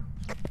door.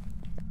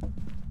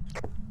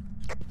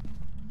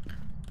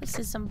 It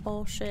This is some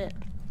bullshit.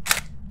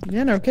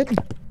 Yeah, no kidding.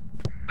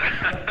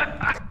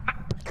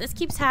 This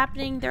keeps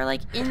happening. They're like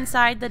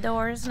inside the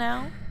doors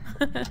now.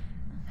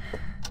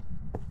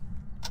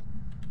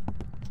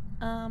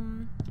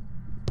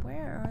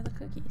 Where are the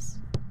cookies?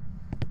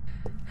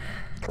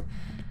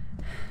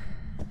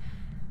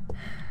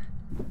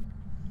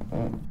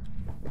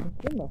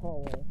 It's in the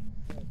hallway.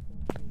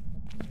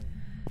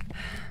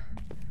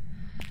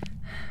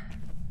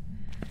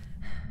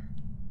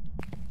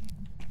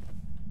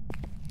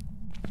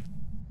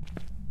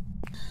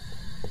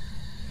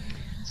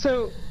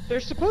 So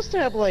they're supposed to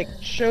have like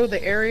show the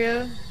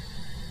area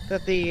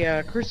that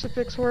the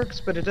crucifix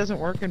works, but it doesn't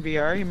work in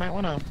VR. You might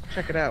want to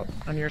check it out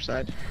on your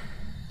side.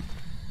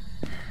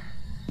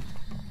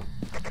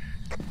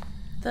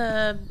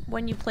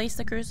 When you place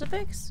the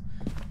crucifix?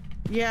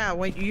 Yeah,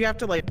 when you have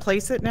to like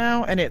place it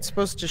now, and it's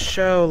supposed to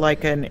show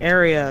like an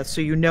area so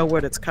you know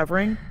what it's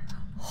covering,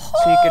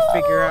 so you could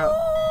figure out.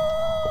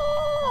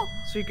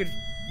 So you could,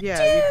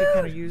 yeah, you could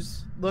kind of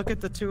look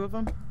at the two of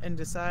them and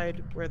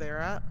decide where they're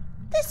at.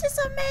 This is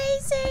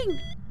amazing!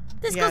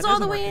 This Yeah, goes it all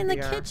the doesn't way work in the in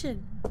VR.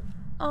 kitchen.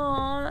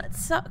 Oh, that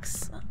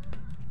sucks.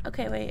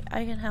 Okay, wait,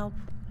 I can help.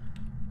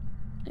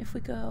 If we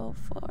go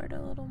forward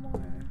a little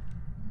more.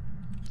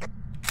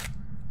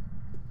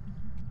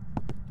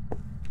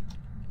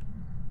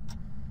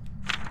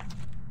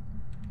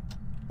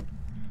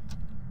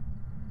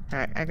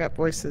 Alright, I got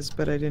voices,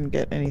 but I didn't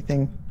get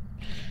anything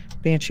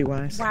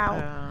Banshee-wise.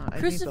 Wow. I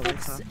need the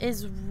lights Crucifix off.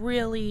 is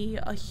really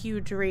a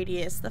huge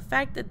radius. The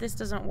fact that this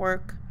doesn't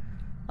work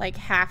like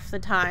half the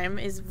time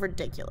is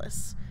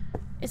ridiculous.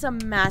 It's a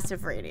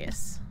massive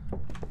radius.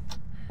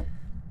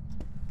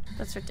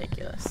 That's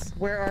ridiculous.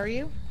 Where are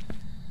you?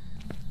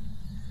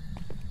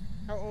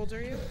 How old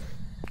are you?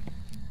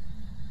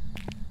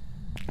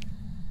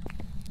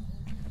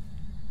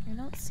 I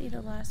don't see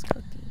the last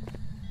cookie.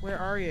 Where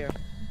are you?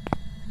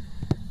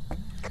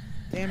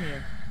 Damn you.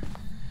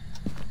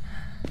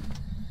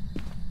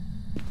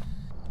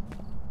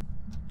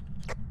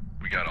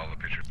 We got all the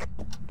pictures.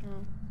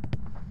 Oh.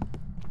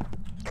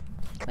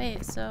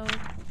 Wait, so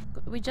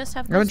we just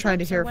have. I've been ghost trying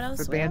to orbs, or hear what else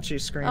the do we have? Banshee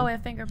scream. Oh, we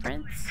have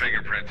fingerprints.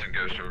 Fingerprints and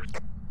ghost orbs.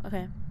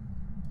 Okay.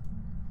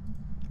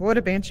 What would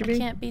a Banshee It be?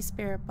 can't be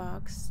spirit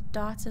box.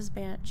 Dots is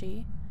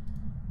banshee.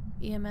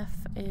 EMF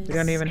is. We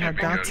don't even have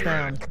Can't be dots good,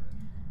 down. right?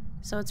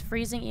 So it's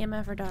freezing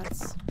EMF or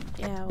dots.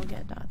 Yeah, we'll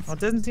get dots. Well, it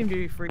doesn't seem to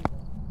be free.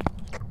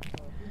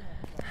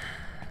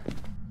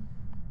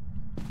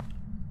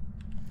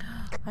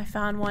 I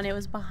found one. It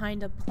was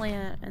behind a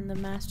plant in the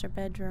master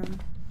bedroom.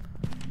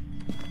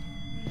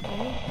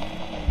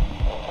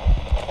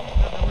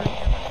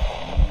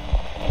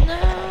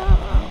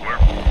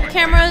 No.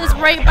 Camera is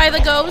right by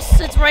the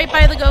ghost. It's right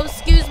by the ghost.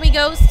 Excuse me,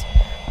 ghost.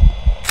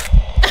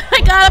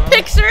 I got a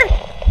picture.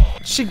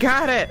 She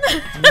got it.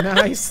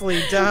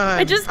 Nicely done.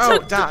 I just oh,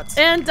 took dots.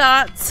 and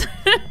dots.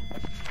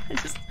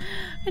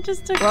 I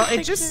just took. Well, a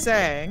it just picture.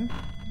 sang.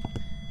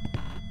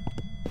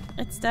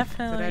 It's But I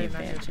definitely did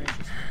not hear banshee.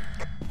 Banshees.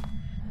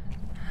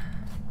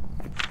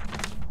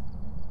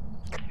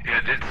 Yeah,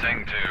 it did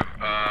sing too.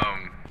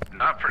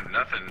 Not for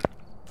nothing.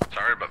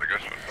 Sorry about the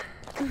ghost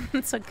one.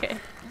 It's okay.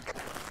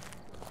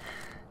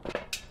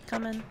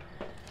 Come in.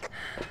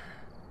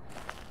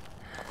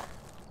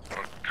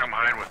 Well, come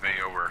hide with me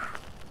over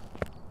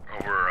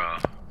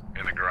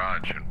in the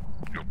garage, and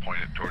you'll point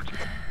it towards it.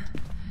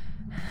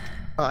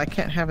 Well, I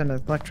can't have an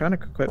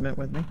electronic equipment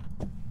with me.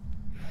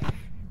 Oh,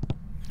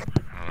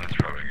 that's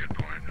probably a good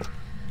point.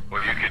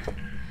 Well, you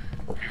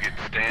could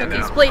stand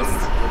Cookies, out. please.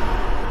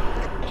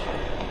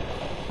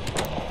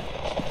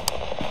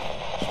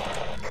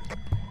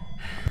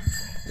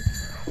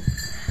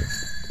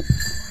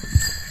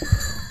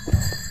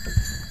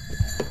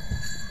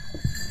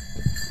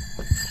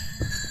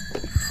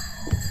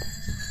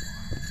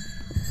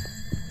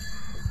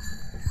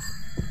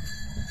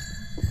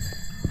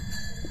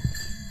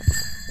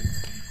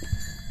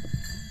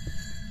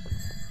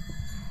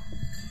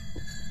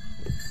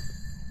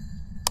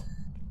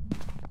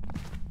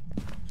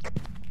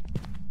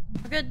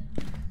 We're good.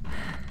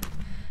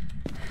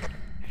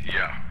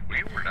 Yeah,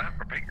 we were not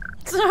prepared.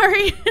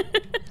 Sorry.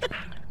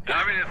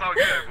 I mean, it's all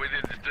good. We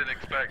just didn't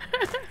expect.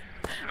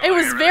 It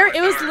was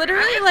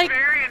literally I was like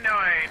very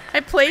annoyed. I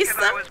placed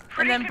because them I was and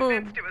pretty then boom.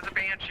 convinced it was a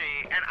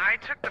banshee, and I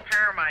took the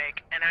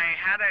paramic and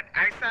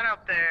I sat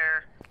out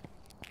there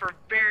for a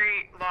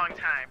very long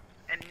time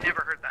and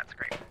never heard that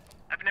scream.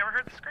 I've never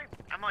heard the scream.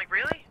 I'm like,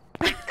 really?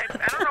 I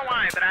don't know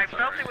why, but I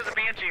felt it was a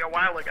banshee a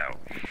while ago.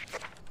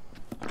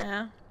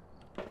 Yeah.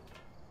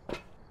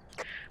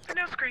 But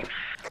no scream.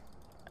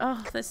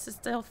 Oh, this is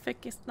still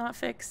not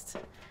fixed.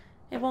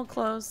 It won't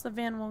close. The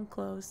van won't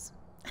close.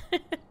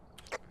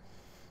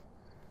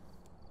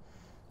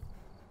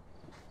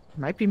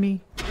 Might be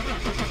me.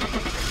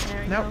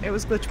 There we No, go. it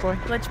was Glitch Boy.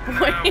 Glitch No,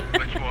 boy.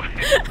 which boy?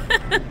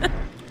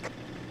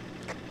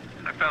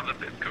 I found the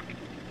 5th cookie.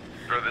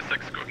 Or the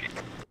 6th cookie.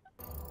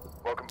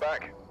 Welcome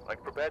back.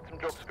 I've prepared some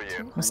jobs for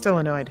you. I'm still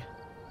annoyed.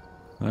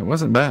 That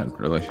wasn't bad,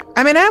 really.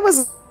 I mean, I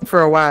was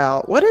for a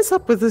while. What is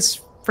up with this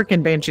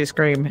freaking Banshee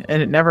scream?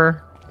 And it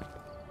never...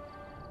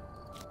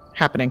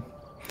 happening.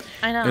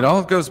 I know. It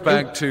all goes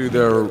back to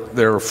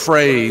they're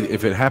afraid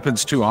if it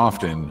happens too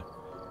often,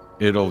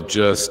 it'll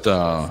just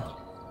it'll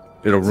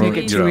ruin Make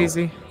it you too know.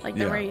 easy. Like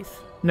the Yeah. wraith.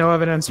 No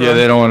evidence. Yeah, wrong.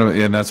 they don't want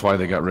to, and that's why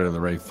they got rid of the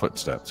wraith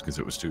footsteps because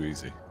it was too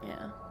easy. Yeah.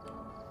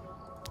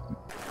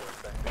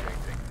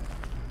 Investigating.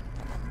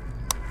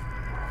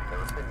 There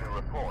have been new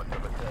reports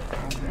of a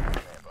third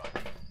nearby.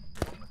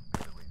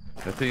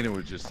 Athena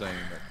was just saying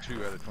that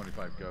 2 out of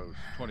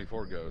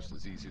 24 ghosts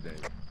is easy to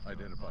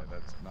identify.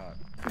 That's not.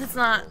 It's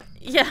not.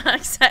 Yeah,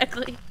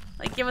 exactly.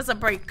 Like, give us a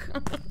break.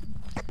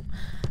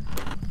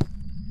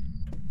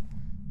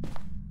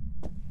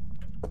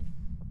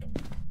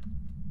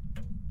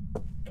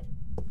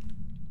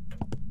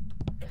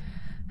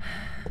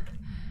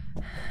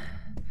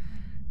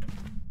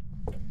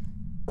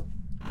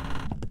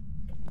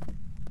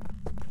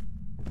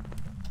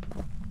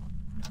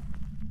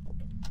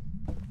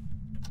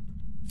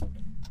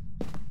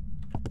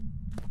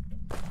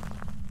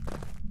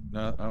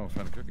 No, oh,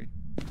 found a cookie.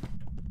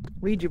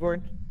 Ouija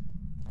board.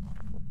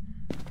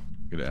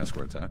 Gonna ask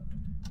where it's at.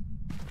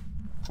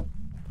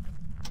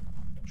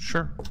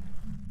 Sure.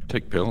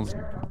 Take pills.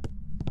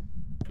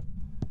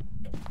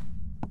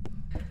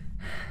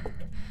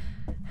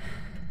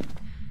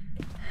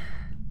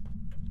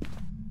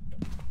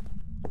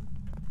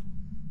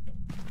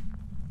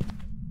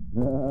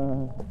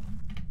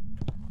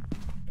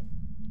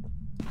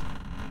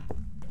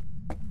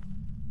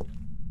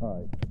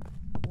 Alright.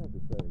 I have to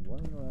say,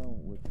 running around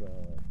with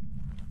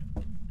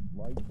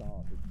lights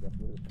off is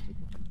definitely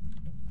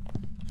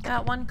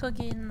Got one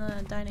cookie in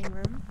the dining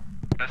room.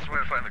 That's the way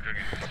to find the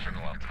cookies. It's been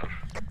a long time.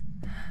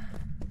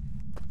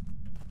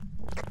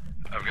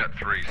 I've got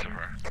 3 so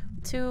far.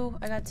 Two.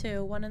 I got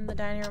two. One in the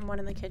dining room, one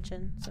in the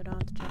kitchen. So don't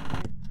have to check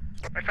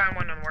there. I found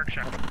one in the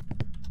workshop,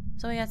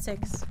 So we got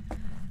 6.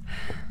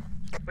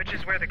 which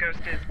is where the ghost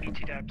is,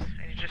 BT dubs.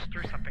 And he just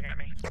threw something at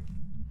me.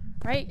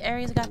 Right?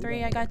 Aries got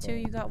 3. I got 2.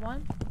 You got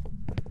 1.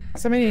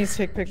 Somebody needs to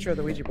take a picture of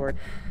the Ouija board.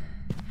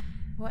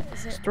 What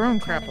is it? It's throwing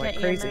Trying crap to like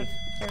get crazy. EMF.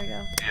 There we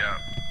go. Yeah.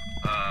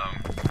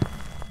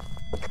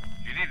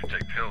 You need to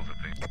take pills,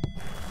 I think.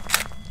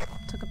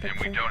 Took a And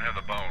picture. we don't have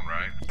the bone,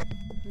 right?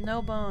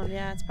 No bone.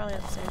 Yeah, it's probably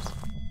upstairs.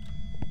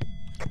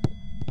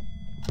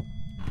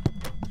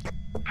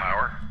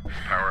 Power? Is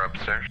power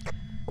upstairs?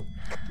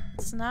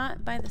 It's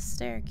not by the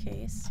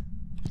staircase.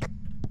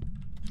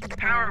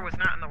 Power was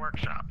not in the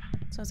workshop.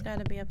 So it's got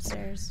to be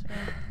upstairs. Yeah.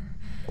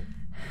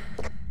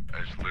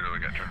 I just literally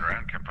got turned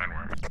around, can't find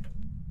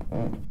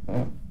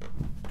where.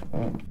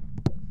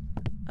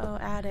 Oh,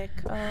 attic.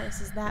 Oh,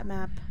 this is that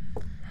map.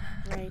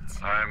 Right.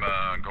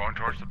 I'm going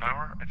towards the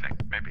power, I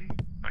think, maybe.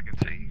 I can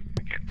see.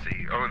 I can't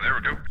see. Oh, there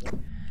we go.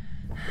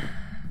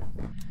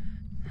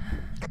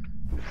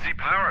 See,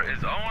 power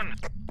is on.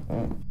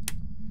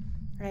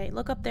 Right.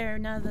 Look up there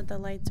now that the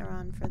lights are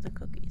on for the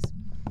cookies.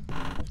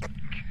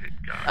 Good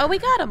God. Oh, we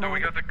got them. No, we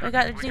got the cookies. We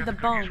got to We see got the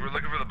cookies. bone. We're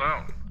looking for the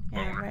bone.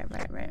 Yeah, Boner.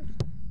 right.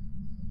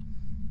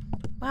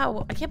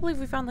 Wow, I can't believe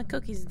we found the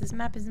cookies. This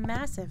map is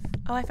massive.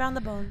 Oh, I found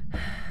the bone.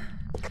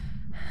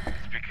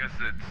 It's because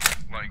it's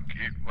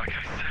like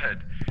I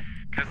said,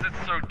 because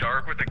it's so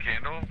dark with the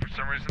candle. For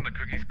some reason, the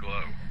cookies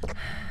glow.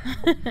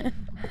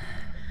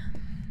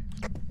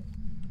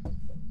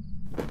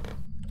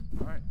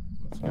 Alright,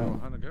 let's go.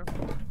 How to go?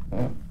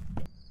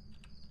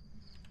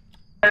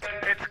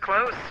 It's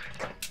close.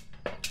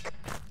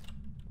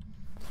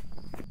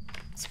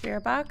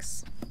 Spirit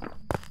box.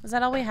 Is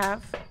that all we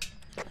have?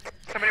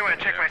 Somebody want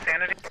to check my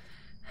sanity?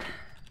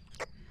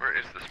 Where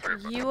is the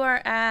spirit box? You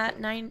are at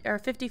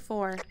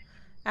 54.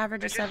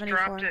 Average I is just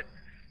 74. dropped it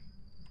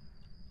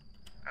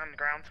on the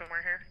ground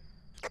somewhere here.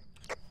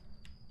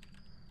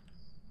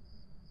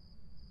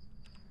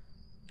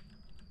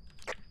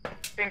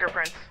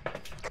 Fingerprints.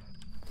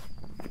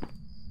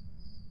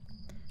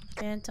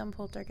 Phantom,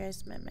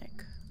 poltergeist, mimic.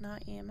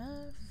 Not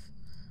EMF.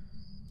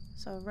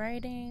 So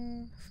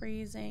writing,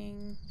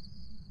 freezing,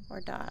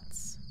 or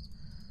dots.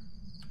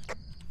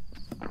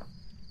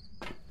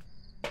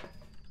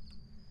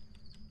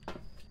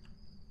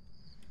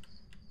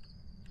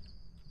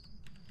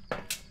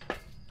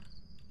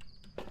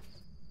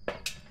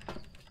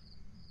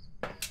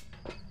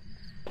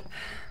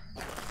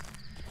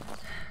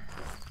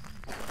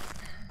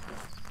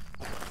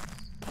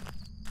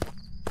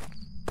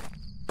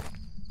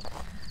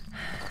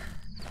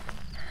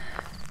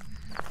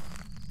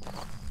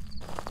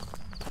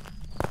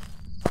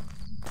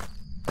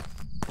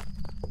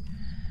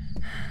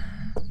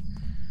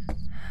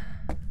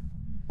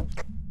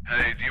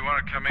 Hey, do you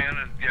want to come in?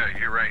 And yeah,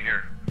 you're right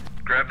here.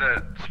 Grab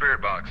that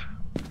spirit box.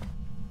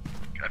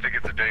 I think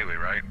it's a daily,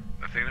 right,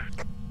 Athena?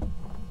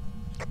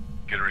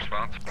 Get a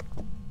response.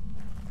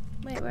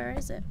 Wait, where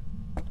is it?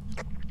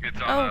 It's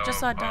Oh, on. just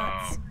saw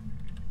dots.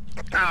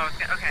 Oh,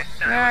 okay.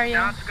 No, Where are you?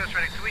 Dots goes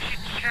ready. So we should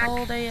check. How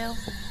old are you?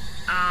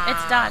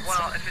 It's dots.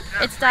 Well, if it's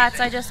not It's dots,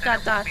 I freezing, just then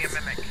got it won't be dots.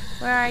 a mimic.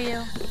 Where are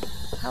you?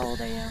 How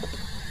old are you?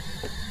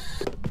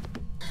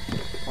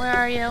 Where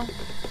are you?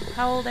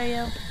 How old are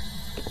you?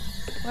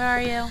 Where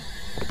are you?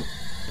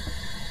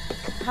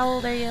 How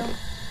old are you?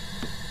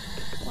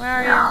 Where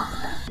are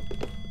you?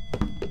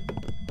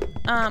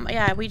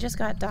 Yeah, we just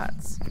got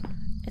dots.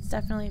 It's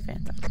definitely a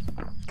phantom.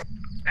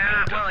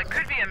 Well, it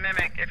could be a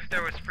mimic if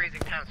there was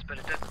freezing temps, but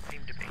it doesn't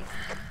seem to be.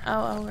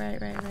 Oh, right.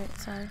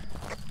 Sorry.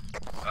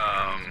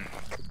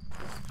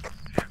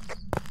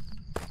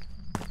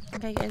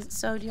 Okay, guys,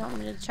 so do you want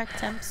me to check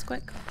temps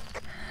quick?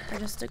 Or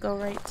just to go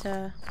right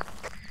to...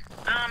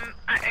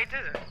 I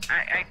didn't.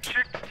 I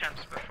checked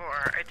temps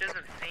before. It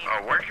doesn't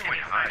seem where can we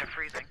any sign hide? of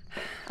freezing.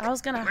 I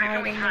was gonna Where hide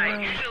can we in the hide?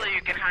 room. Usually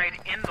you can hide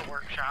in the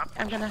workshop.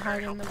 I'm gonna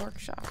hide in the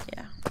workshop,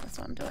 yeah. That's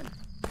what I'm doing.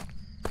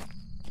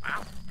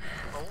 Wow.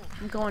 Bold.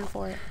 I'm going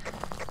for it.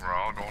 We're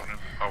all going in.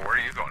 Oh, where are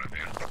you going,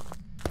 Athena?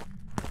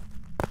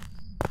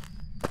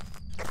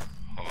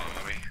 Hold on,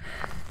 let me.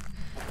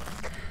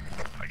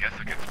 I guess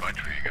I can sponge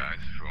for you guys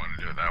if you want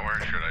to do it that way, or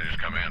should I just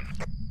come in?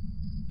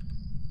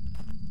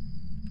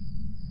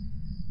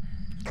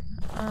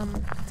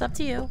 It's up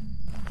to you.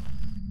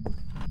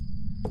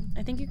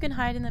 I think you can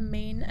hide in the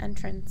main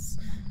entrance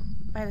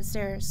by the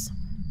stairs,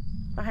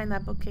 behind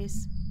that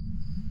bookcase.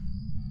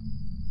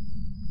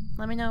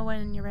 Let me know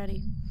when you're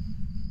ready.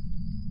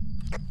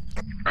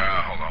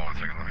 Hold on 1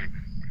 second, let me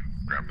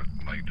grab a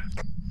light.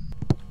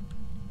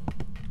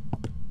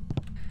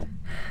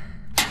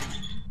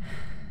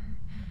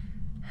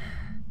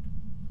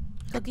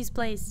 Cookies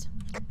placed.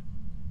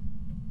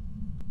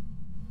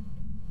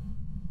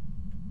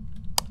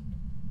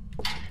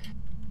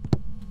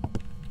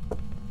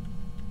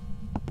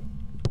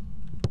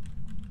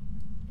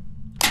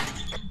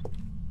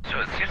 So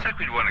it seems like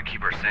we'd want to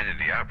keep our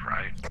sanity up,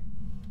 right?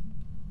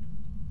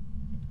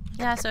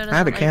 Yeah, so it doesn't I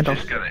have a like- candle.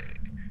 You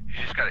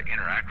just gotta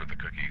interact with the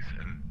cookies,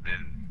 and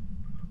then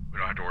we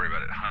don't have to worry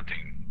about it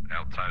hunting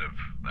outside of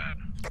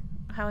that.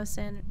 How is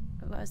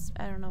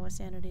I don't know what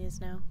sanity is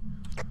now.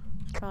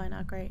 Probably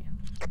not great.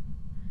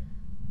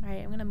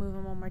 Alright, I'm gonna move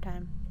him one more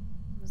time.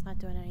 I was not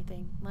doing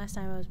anything. Last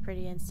time it was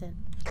pretty instant.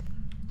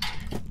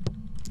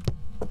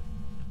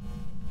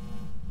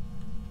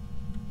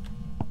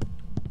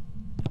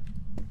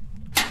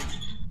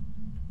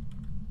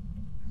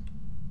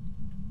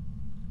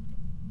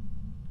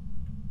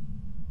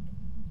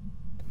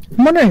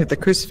 I'm wondering if the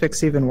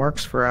crucifix even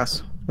works for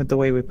us with the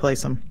way we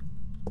place them.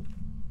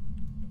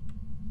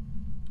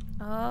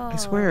 Oh. I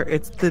swear,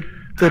 it's the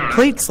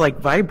plate's like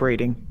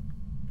vibrating.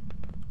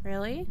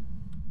 Really?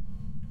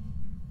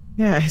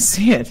 Yeah, I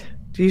see it.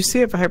 Do you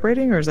see it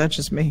vibrating, or is that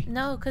just me?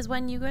 No, because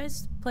when you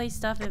guys play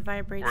stuff, it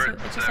vibrates. We're So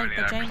at it's just like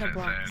the 79% Jenga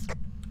blocks. sand.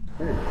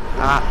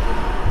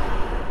 Ah.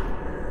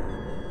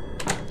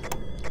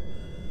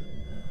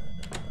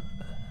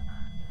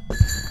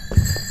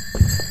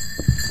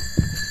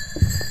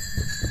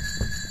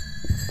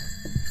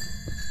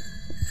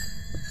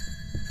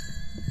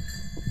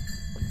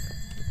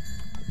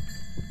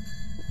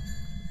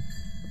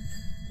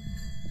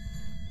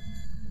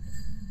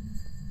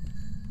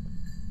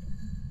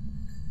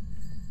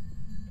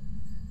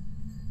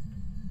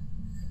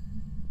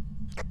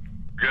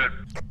 Good.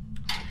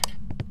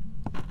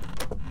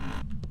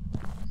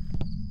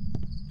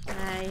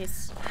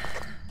 Nice.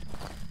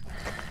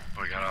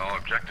 We got all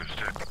objectives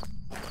too.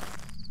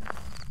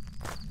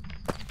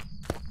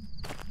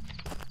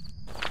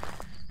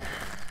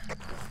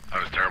 I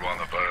was terrible on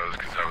the photos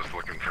because I was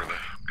looking for the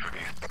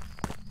cookies.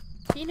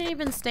 He didn't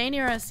even stay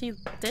near us. He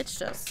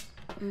ditched us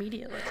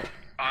immediately.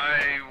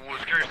 I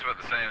was curious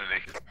about the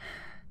sanity.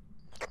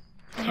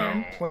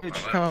 Mhm. So, What did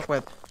you come up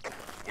with?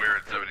 we're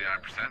at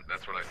 79%,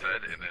 that's what I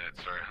said, and then it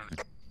started hunting.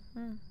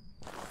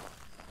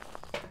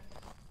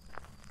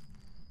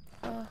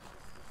 Oh,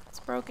 it's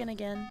broken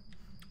again.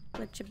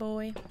 Glitchy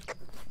boy.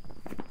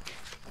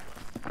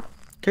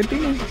 Could be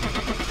me.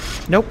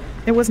 Nope,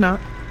 it was not.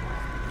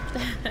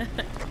 I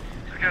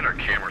got our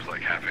cameras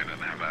like half in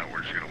and half out,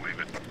 we're just gonna leave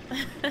it.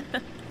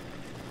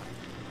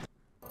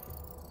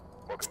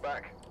 Welcome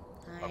back.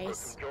 I've got Nice.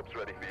 some jobs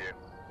ready for you.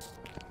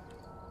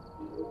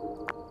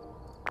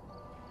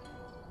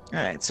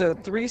 Alright, so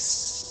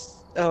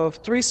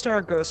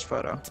 3-star ghost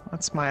photo.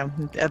 That's my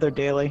other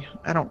daily.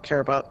 I don't care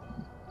about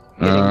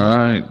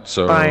Alright,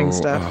 so... buying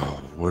stuff.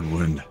 Oh,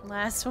 woodwind.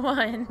 Last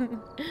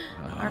one.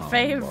 Our Oh,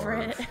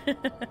 favorite.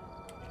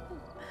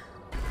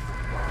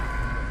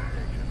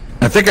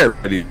 I think I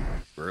already...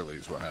 Early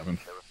is what happened.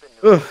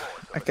 Ugh,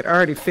 I could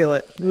already feel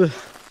it. Ugh.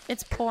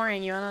 It's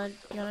pouring. You wanna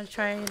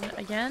try it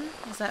again?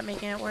 Is that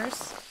making it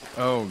worse?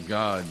 Oh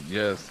god,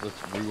 yes.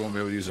 We won't be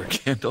able to use our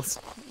candles.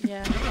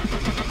 Yeah.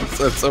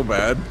 That's so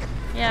bad.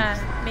 Yeah.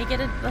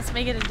 Let's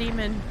make it a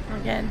demon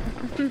again.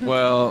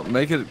 Well,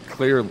 make it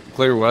clear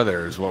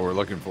weather is what we're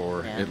looking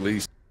for, Yeah. at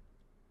least.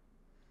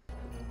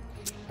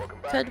 Welcome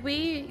back. Could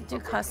we do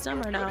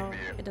custom or no?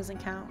 It doesn't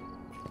count.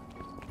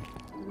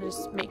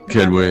 Just make the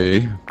Could weather,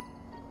 we?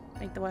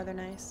 make the weather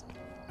nice.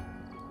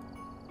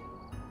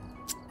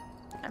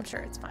 I'm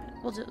sure it's fine.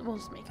 We'll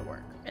just make it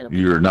work. It'll be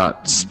You're fine.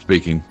 not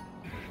speaking.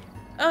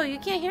 Oh, you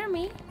can't hear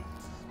me.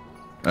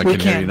 I We can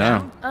hear can you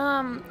now.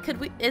 Could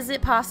we? Is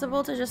it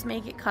possible to just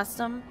make it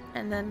custom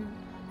and then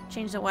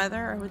change the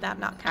weather, or would that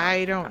not count?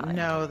 I don't Probably.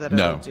 know that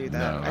No, it'll do that.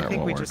 no, I that think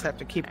won't we work. just have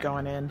to keep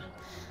going in.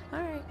 All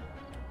right.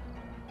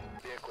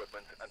 The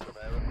equipment and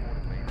prepare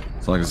accordingly.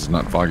 As long as it's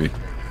not foggy.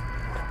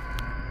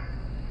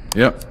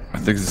 Yep, I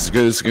think this is as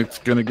good as it's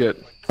gonna get.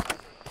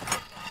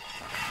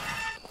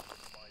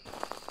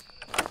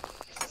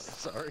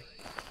 Sorry.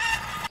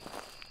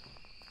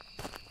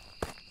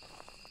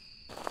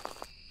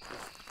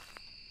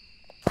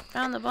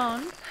 Found the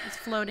bone. It's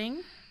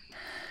floating.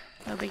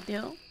 No big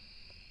deal.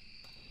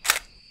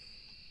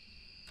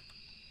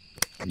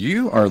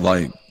 You are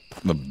like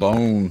the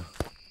bone.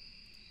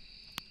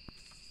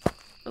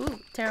 Ooh,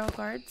 tarot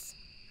cards.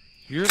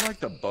 You're like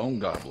the bone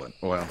goblin.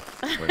 Well,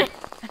 wait.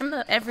 I'm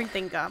the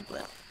everything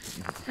goblin.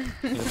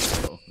 You're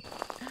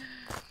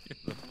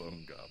the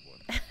bone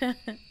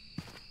goblin.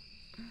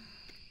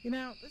 You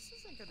know, this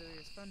isn't going to be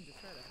as fun to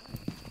try to hide.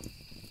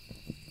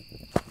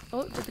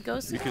 Oh, did the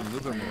ghost? You can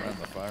move him around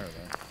the fire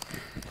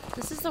though.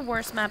 This is the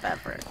worst map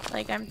ever.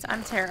 Like I'm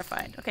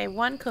terrified. Okay,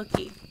 one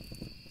cookie.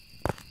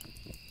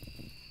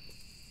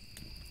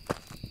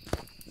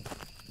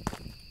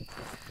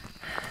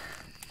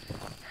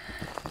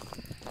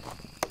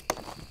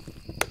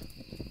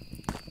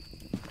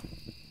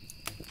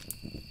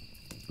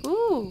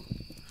 Ooh,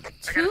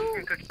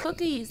 two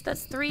cookies.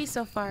 That's 3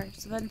 so far.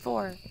 So then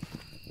 4.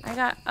 I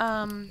got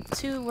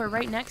 2 were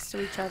right next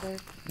to each other,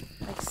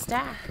 like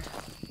stacked.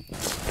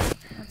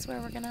 That's where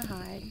we're gonna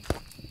hide.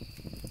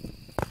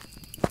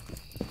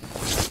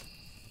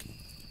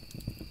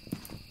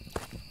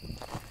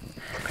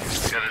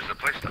 Yeah, there's a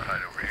place to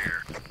hide over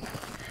here.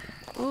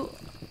 Ooh,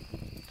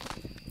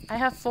 I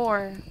have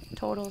 4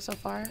 total so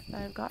far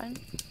that I've gotten.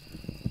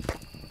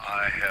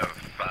 I have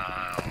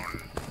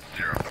found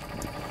 0.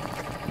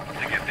 I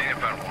think Athena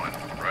found 1,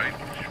 right?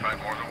 Did you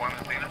find more than 1,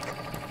 Athena?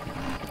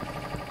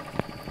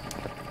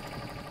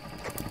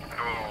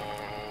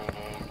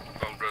 Oh,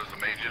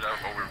 GOLDROSEMAGE it up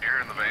over here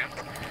in the van.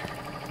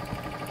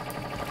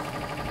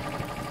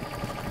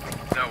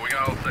 No, we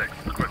got all 6.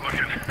 Quit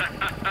looking.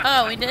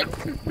 Oh, we did?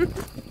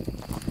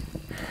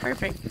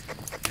 Perfect.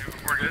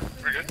 We're good.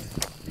 We're good.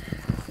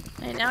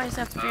 And now I just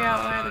have to figure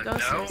out where the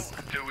ghost No. is.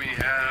 Do we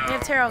have? We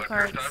have tarot a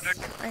cards. cursed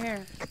object? Right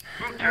here.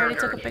 Ooh, I already tarot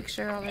took a cards.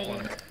 picture already.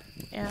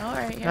 Yeah,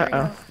 alright, here we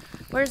Uh-oh. go.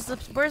 Where's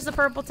the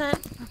purple tent?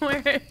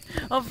 Where?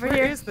 Over Where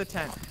here. is the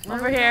tent? Where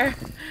Over are we here.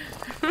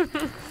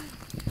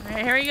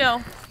 Alright, here we go.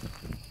 at?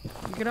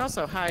 You can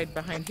also hide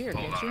behind here,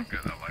 Hold can't on, you? I'm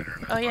getting that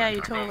lighter. Oh, yeah,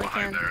 you I'm going totally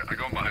behind can. there. I'm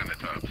going behind the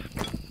tubs.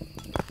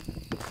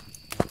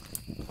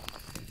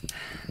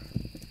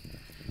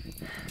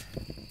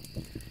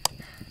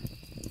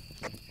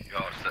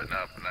 Y'all are setting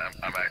up, and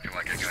I'm acting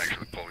like I can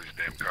actually pull these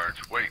damn cards.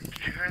 Wait,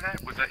 did you hear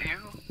that? Was that you?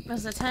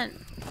 There's a tent.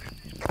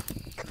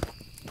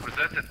 Was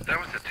that that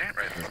was the tent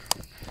right there?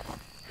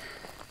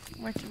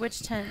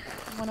 Which tent?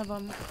 One of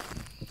them.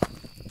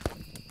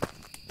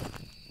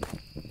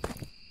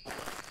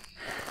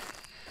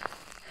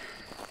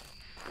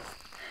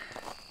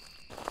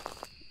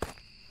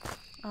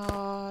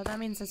 Oh, that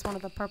means it's one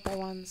of the purple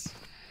ones.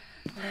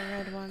 Or the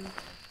red one.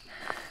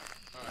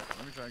 Alright,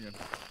 let me try again.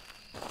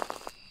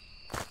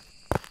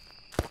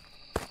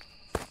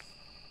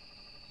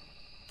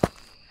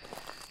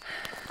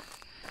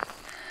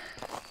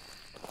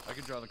 I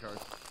can draw the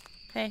cards.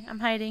 Okay, I'm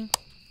hiding.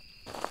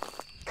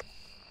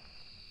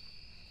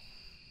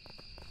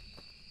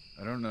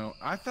 I don't know.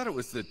 I thought it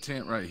was the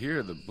tent right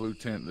here, the blue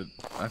tent. That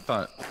I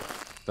thought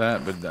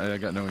that, but I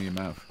got no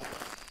EMF.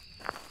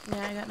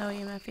 Yeah, I got no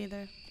EMF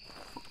either.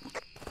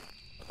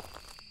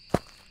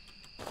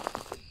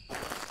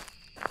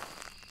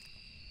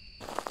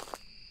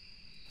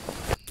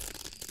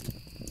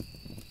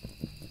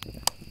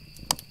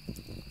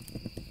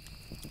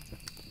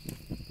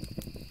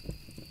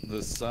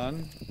 The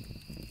sun.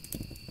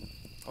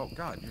 Oh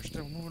God, you're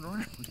still moving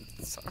around.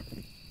 Sorry.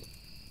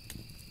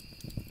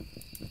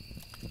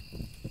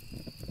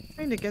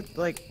 Trying to get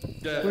like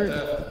Yeah,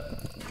 where.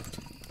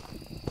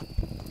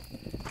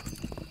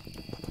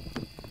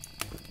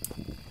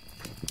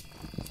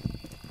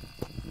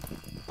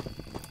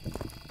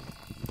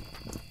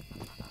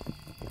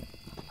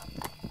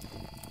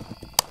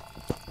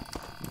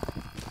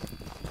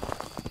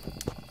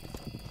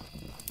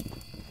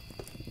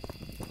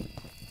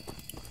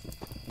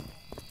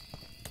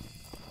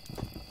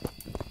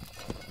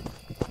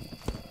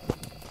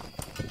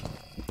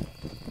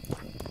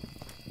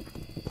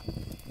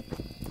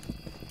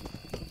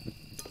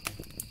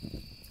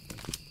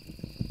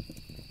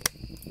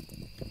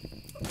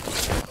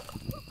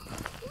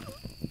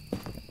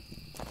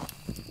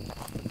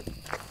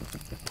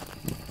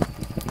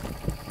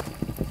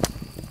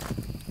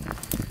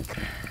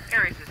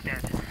 Ares is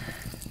dead.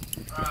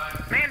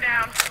 Man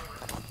down.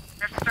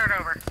 We have to start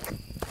over.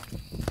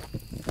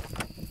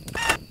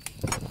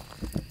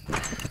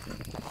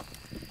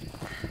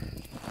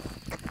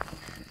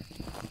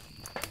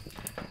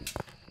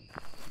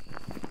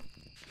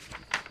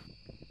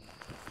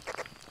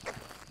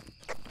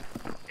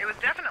 It was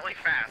definitely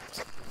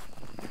fast.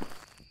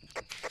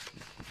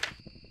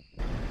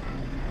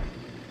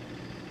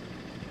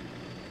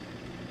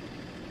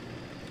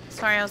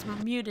 Sorry, I was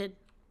muted.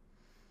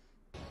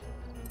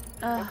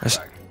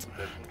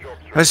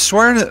 I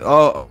swear to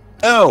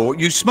oh,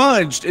 you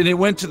smudged and it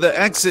went to the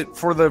exit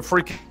for the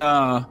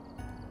freaking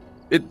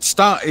It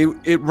stopped.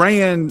 It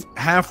ran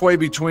halfway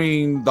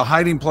between the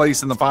hiding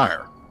place and the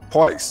fire.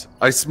 Twice.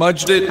 I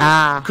smudged it.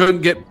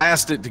 Couldn't get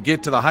past it to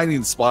get to the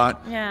hiding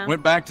spot. Yeah.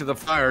 Went back to the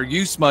fire.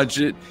 You smudged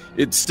it.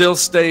 It still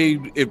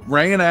stayed. It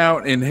ran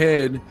out and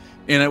hid,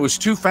 and it was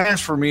too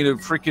fast for me to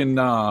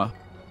freaking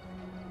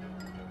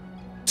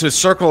to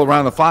circle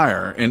around the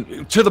fire.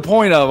 And to the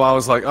point of, I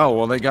was like, oh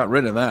well, they got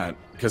rid of that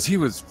because he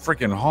was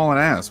freaking hauling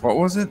ass. What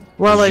was it?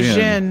 Well, a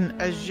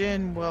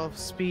Jinn will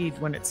speed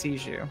when it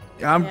sees you.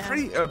 I'm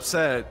pretty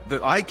upset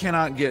that I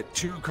cannot get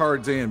 2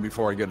 cards in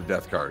before I get a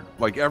death card.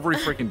 Like every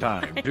freaking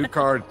time. 2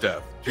 card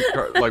death. 2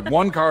 card, like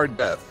 1 card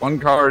death. 1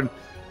 card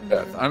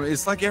death. I mean,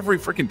 it's like every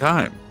freaking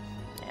time.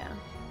 Yeah,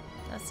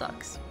 that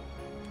sucks.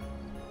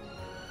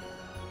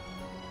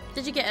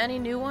 Did you get any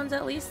new ones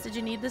at least? Did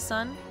you need the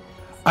sun?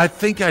 I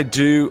think I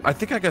do. I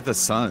think I got the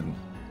sun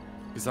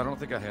because I don't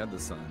think I had the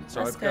sun. So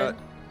That's I've good.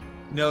 got.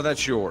 No,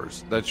 that's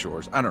yours. That's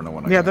yours. I don't know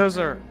when I. Yeah, got those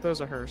it.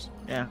 are hers.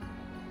 Yeah.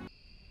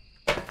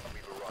 We've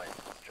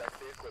arrived. Check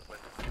the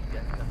equipment.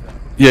 Get set up.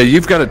 Yeah,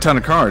 you've got a ton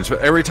of cards, but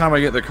every time I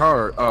get the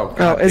card, oh,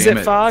 God Is damn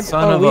it fog?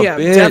 Son of a We have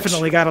bitch.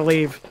 definitely got to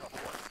leave.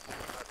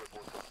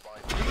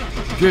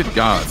 Good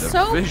God, the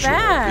So visual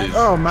bad. is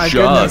Oh, my just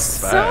goodness.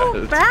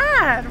 So bad.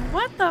 bad.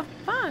 What the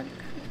fuck?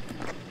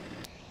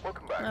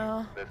 Welcome back.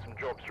 Oh. There's some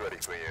jobs ready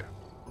for you.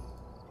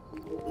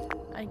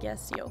 I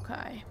guess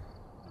yokai.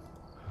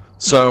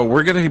 So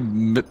we're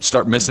gonna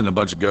start missing a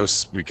bunch of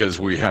ghosts because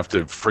we have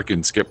to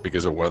freaking skip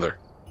because of weather.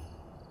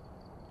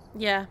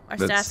 Yeah, our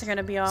That's stats are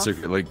gonna be off.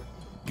 Secretly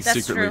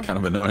That's true. kind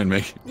of annoying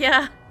me.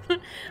 Yeah.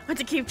 Have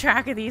to keep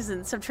track of these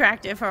and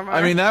subtract it from our...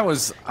 I mean, that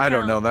was, I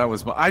don't Yeah. know, that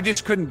was, I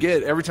just couldn't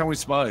get, every time we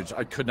smudged,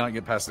 I could not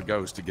get past the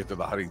ghost to get to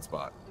the hiding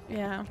spot.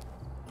 Yeah.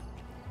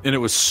 And it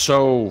was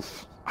so,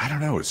 I don't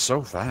know, it's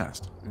so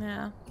fast.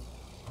 Yeah.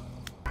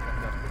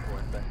 That's before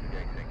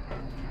investigating.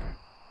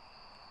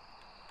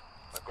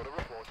 I've got a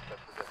report that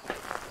suggests that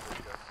possible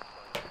ghost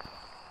sighting.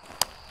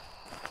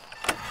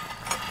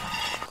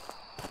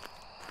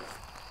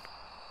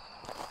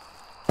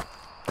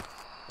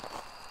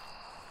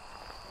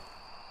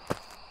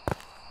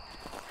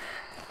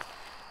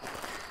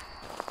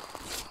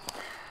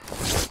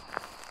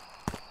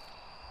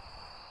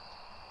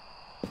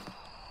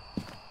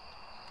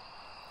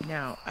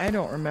 Now, I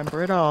don't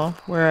remember at all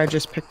where I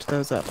just picked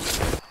those up.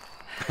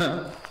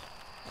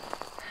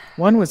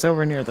 One was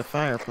over near the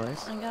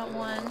fireplace. I got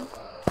one.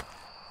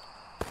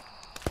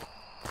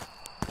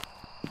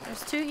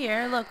 There's 2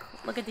 here.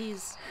 Look at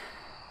these.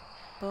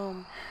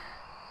 Boom.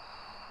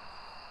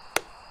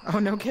 Oh,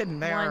 no kidding.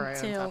 They are 1, right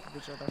 2. on top of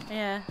each other.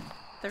 Yeah.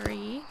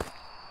 3.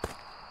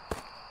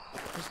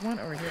 There's one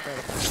over here by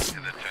the fire.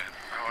 In the tent.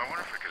 Oh, I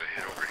wonder if I could have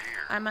hit over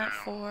here. I'm at No.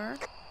 4.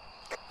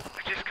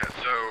 I just got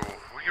so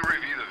we can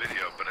review the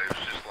video, but it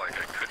was just like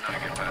I could not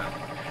get past.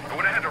 I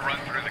would have had to run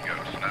through the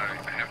ghost, and I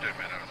have to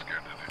admit I was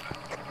scared to do that.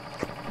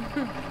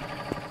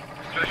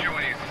 Especially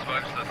when he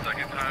smudged the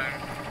second time,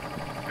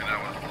 and I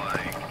was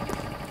like,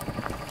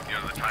 you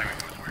know, the timing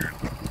was weird.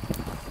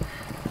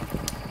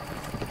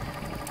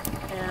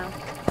 Yeah.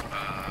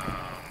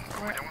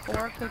 Are We're we done at with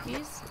 4 cookies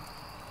cookies. now?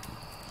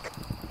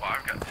 Well,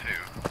 I've got 2.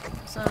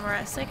 So we're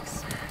at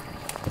 6.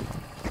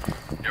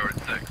 Yeah, we're at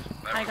 6.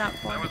 That I was, got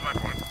 4. That was my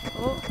point.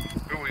 Oh,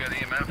 Ooh, we got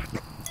EMF.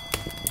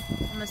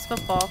 I missed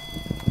football.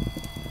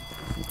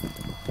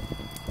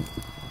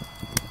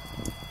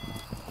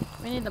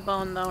 We need the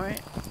bone though,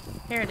 right?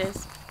 Here it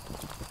is.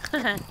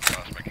 Lost my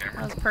That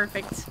camera. was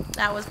perfect.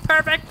 That was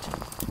perfect.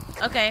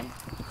 Okay.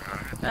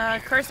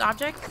 Cursed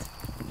object.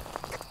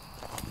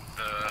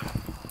 The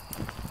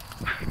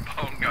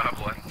bone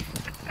goblin.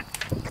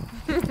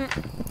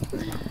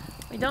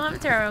 We don't have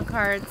tarot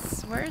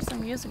cards. Where's the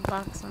music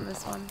box on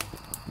this one?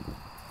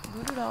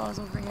 Voodoo doll is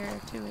over here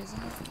too, isn't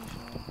it?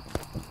 Usually?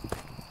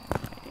 I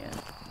have no idea.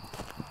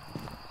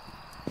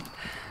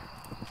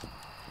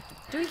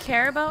 Do we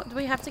care about? Do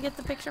we have to get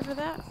the picture for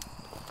that?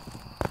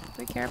 Do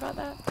we care about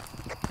that?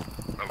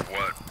 Of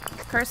what?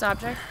 Cursed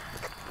object.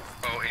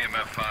 Oh,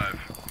 EMF 5.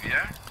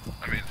 Yeah?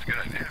 I mean, it's a good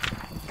idea.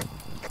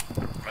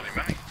 Money,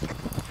 money.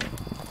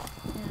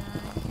 Yeah,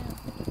 I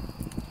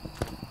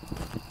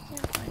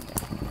can't find it.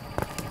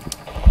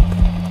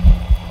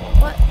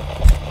 What?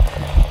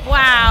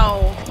 Wow.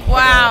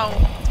 Wow.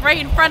 It's right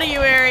in front of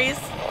you, Aries.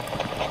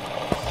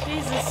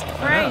 Jesus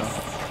Christ.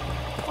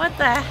 What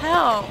the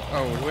hell?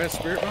 Oh, we have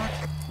spirit box?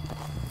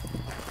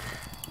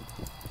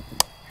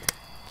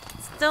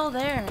 It's still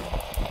there.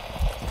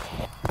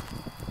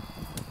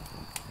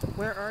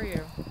 Where are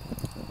you?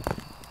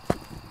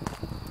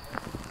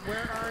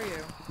 Where are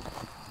you?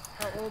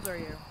 How old are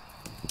you?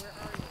 Where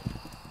are you?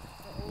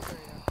 How old are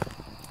you?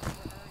 Where are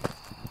you?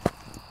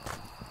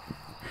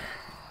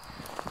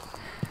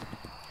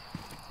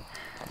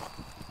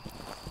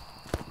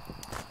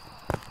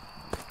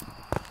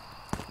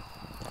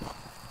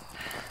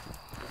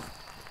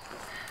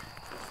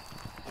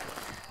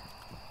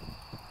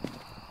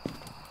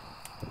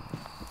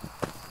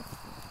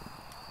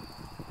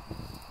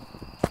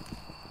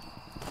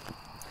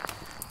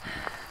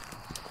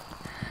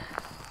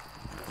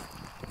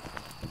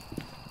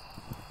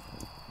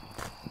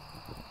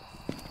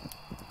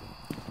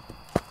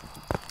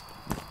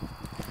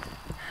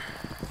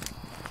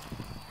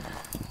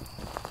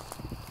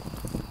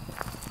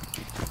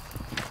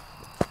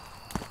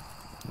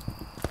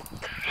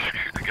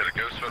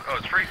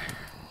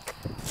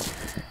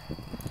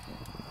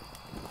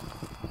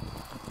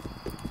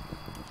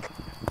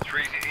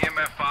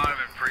 at 5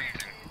 and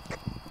freezing.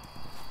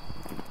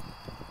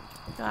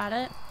 Got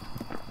it.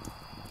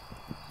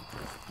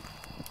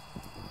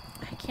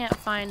 I can't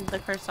find the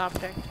cursed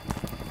object.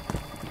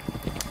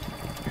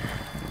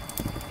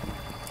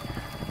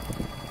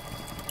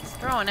 It's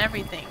throwing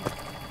everything.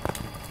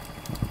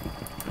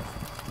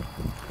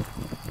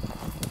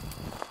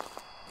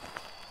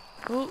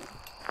 Ooh.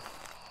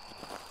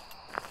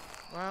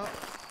 Well,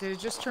 did it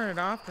just turn it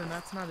off? Then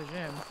that's not a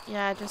gym.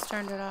 Yeah, I just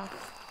turned it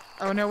off.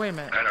 Oh no, wait a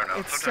minute. I don't know.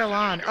 It's Sometimes still it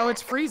on. just go Oh, off.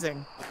 it's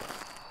freezing.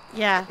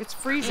 Yeah. It's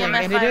freezing,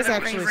 EMF and it is fire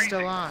actually freezing.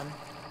 still on.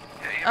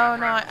 Oh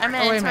no, I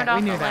meant Oh wait it a turned minute, we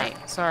off knew the that.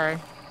 light. Sorry.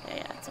 Yeah,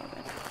 yeah, it's all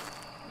good.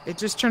 It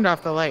just turned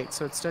off the light,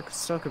 so it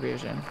still could be a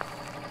gym.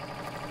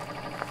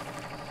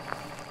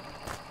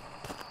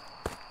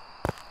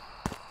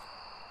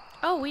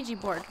 Oh, Ouija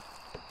board.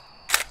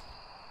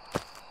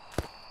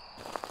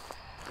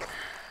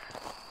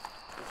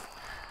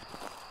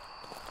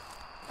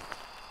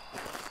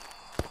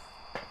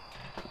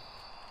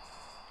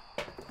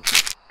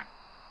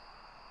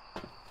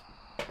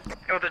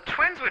 Oh, the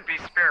twins would be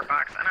spirit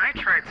box, and I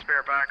tried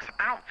spirit box.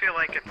 I don't feel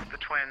like it's the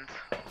twins,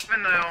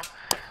 even though.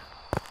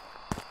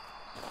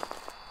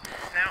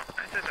 No,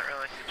 it doesn't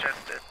really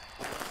suggest it.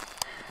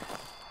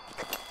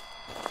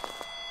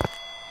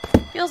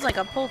 Feels like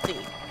a Pulte.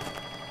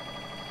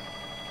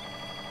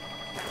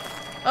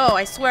 Oh,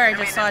 I swear I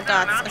just saw it's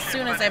not an dots as option,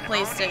 soon as but I an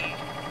placed it. Oni-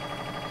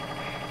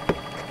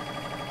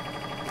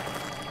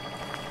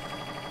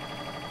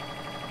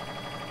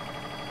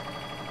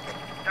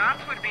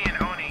 Dots would be an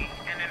Oni,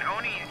 and an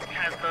Oni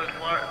has those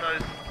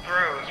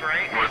throws,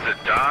 right? Was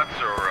it dots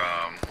or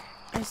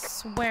I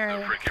swear,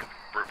 the freaking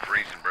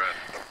freezing breath?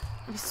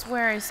 I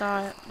swear I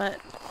saw it, but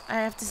I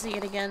have to see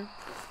it again.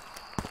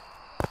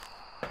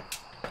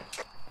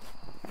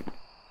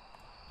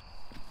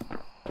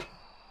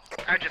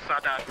 I just saw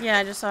dots. Yeah,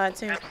 I just saw it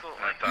too. Absolutely.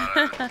 I thought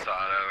I saw it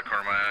out of the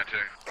corner of my eye too.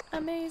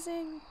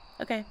 Amazing.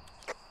 Okay.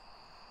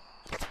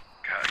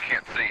 God, I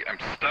can't see. I'm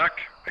stuck.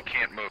 I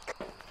can't move.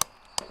 Oh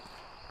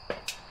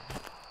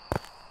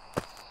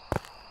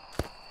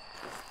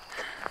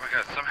my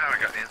God! Somehow I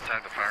got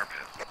inside the fire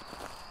pit.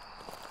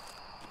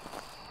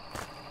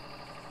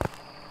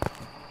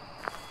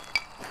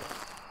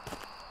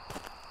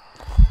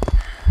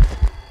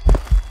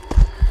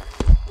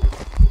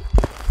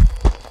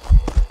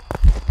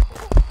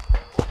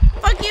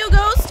 Fuck you,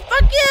 ghost!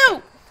 Fuck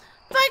you!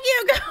 Fuck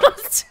you,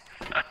 ghost!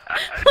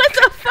 What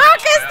the fuck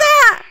is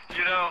that?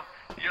 You know,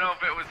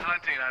 if it was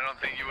hunting, I don't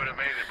think you would have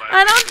made it. But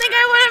I don't think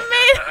I would have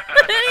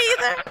made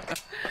it either.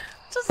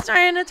 Just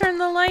trying to turn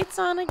the lights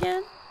on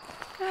again.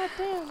 God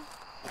damn.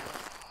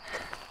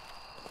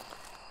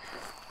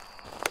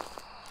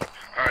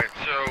 All right,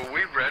 so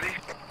we ready?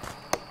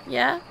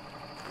 Yeah?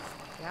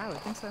 Yeah, I would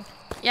think so.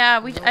 Yeah,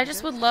 Roll I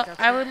just would this, love. got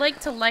I that. would like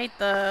to light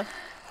the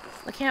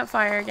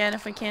campfire again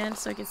if we can,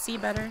 so I can see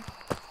better.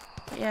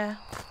 Yeah,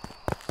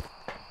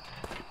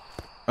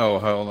 Oh,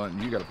 hold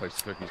on. You gotta place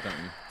the cookies, don't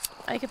you?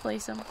 I could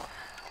place them.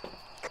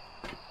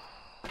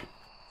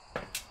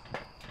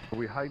 Are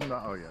we hiding the?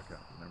 Oh yeah, okay.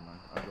 Never mind.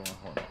 I'm going.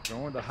 Hold on.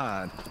 Going to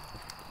hide.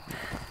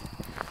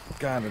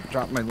 God, I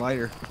dropped my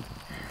lighter.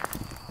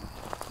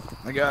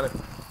 I got it.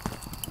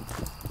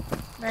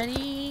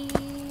 Ready,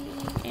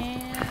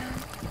 and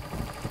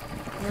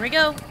here we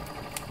go.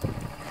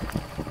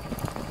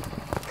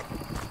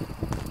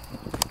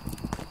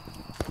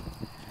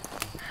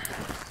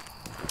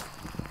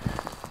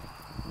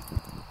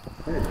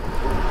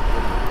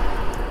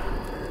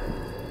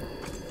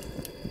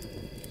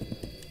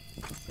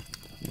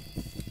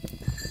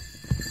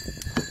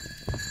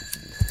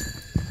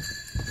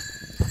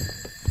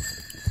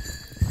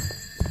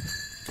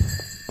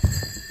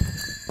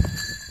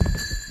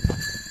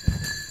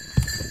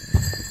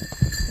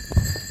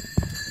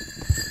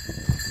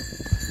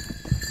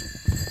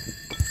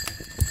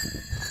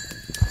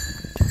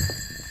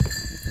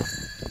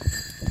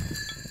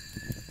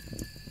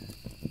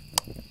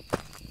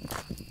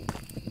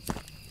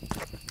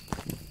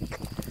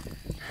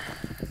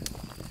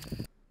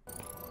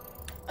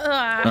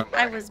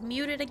 I was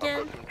muted I've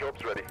again. got some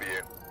jobs ready for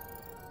you.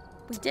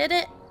 We did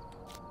it.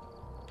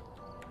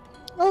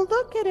 Oh,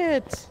 look at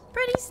it!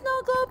 Pretty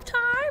snow globe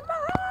time.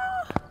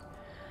 Ah!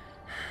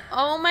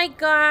 Oh my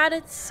god,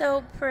 it's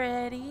so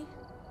pretty.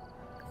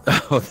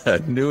 Oh,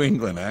 that New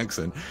England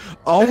accent.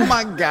 Oh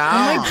my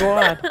God. Oh my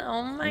god!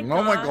 Oh my god.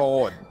 Oh my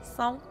God.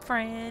 So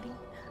pretty.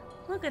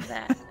 Look at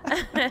that.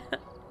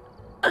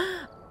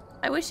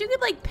 I wish you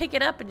could like pick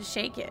it up and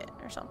shake it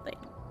or something.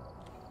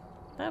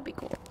 That would be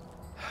cool.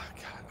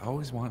 God,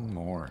 always wanting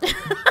more.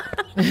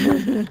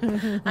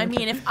 I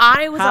mean, if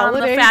I was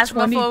Holiday on the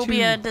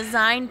Phasmophobia 22.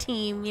 design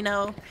team, you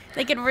know,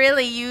 they could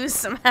really use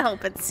some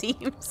help, it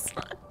seems.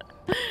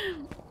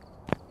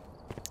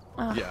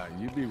 Oh, Yeah,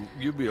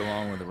 you'd be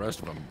along with the rest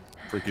of them,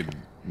 freaking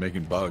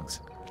making bugs.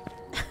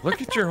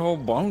 Look at your whole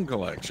bone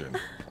collection.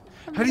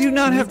 How do you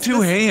not have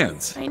two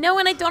hands? I know,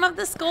 and I don't have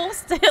the skull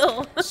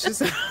still. It's just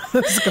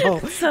the skull.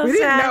 So we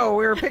didn't sad. know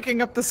we were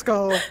picking up the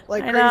skull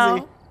like I crazy.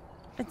 know.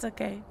 It's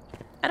okay.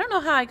 I don't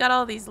know how I got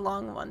all these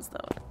long ones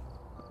though.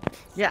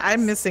 Yeah,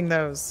 I'm missing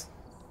those.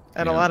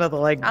 And Yeah. a lot of the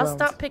leg I'll bones.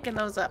 stop picking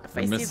those up if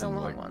I I'm see the missing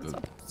long like ones.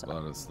 the So,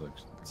 bottom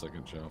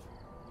second shelf.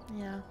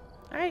 yeah.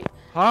 All right.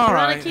 All You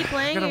right. want to keep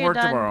playing? Gotta Or you're work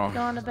done tomorrow.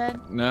 going to bed?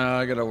 No,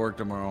 I gotta work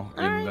tomorrow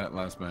in Alright. that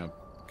last map.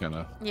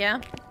 Kinda. Yeah.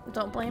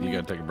 Don't blame You me.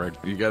 gotta take a break.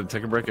 You gotta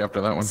take a break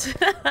after that one.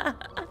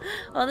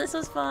 Well, this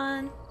was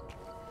fun.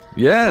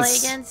 Yes.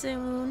 Play again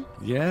soon.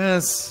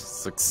 Yes.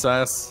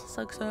 Success.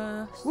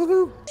 Success.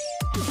 Woohoo.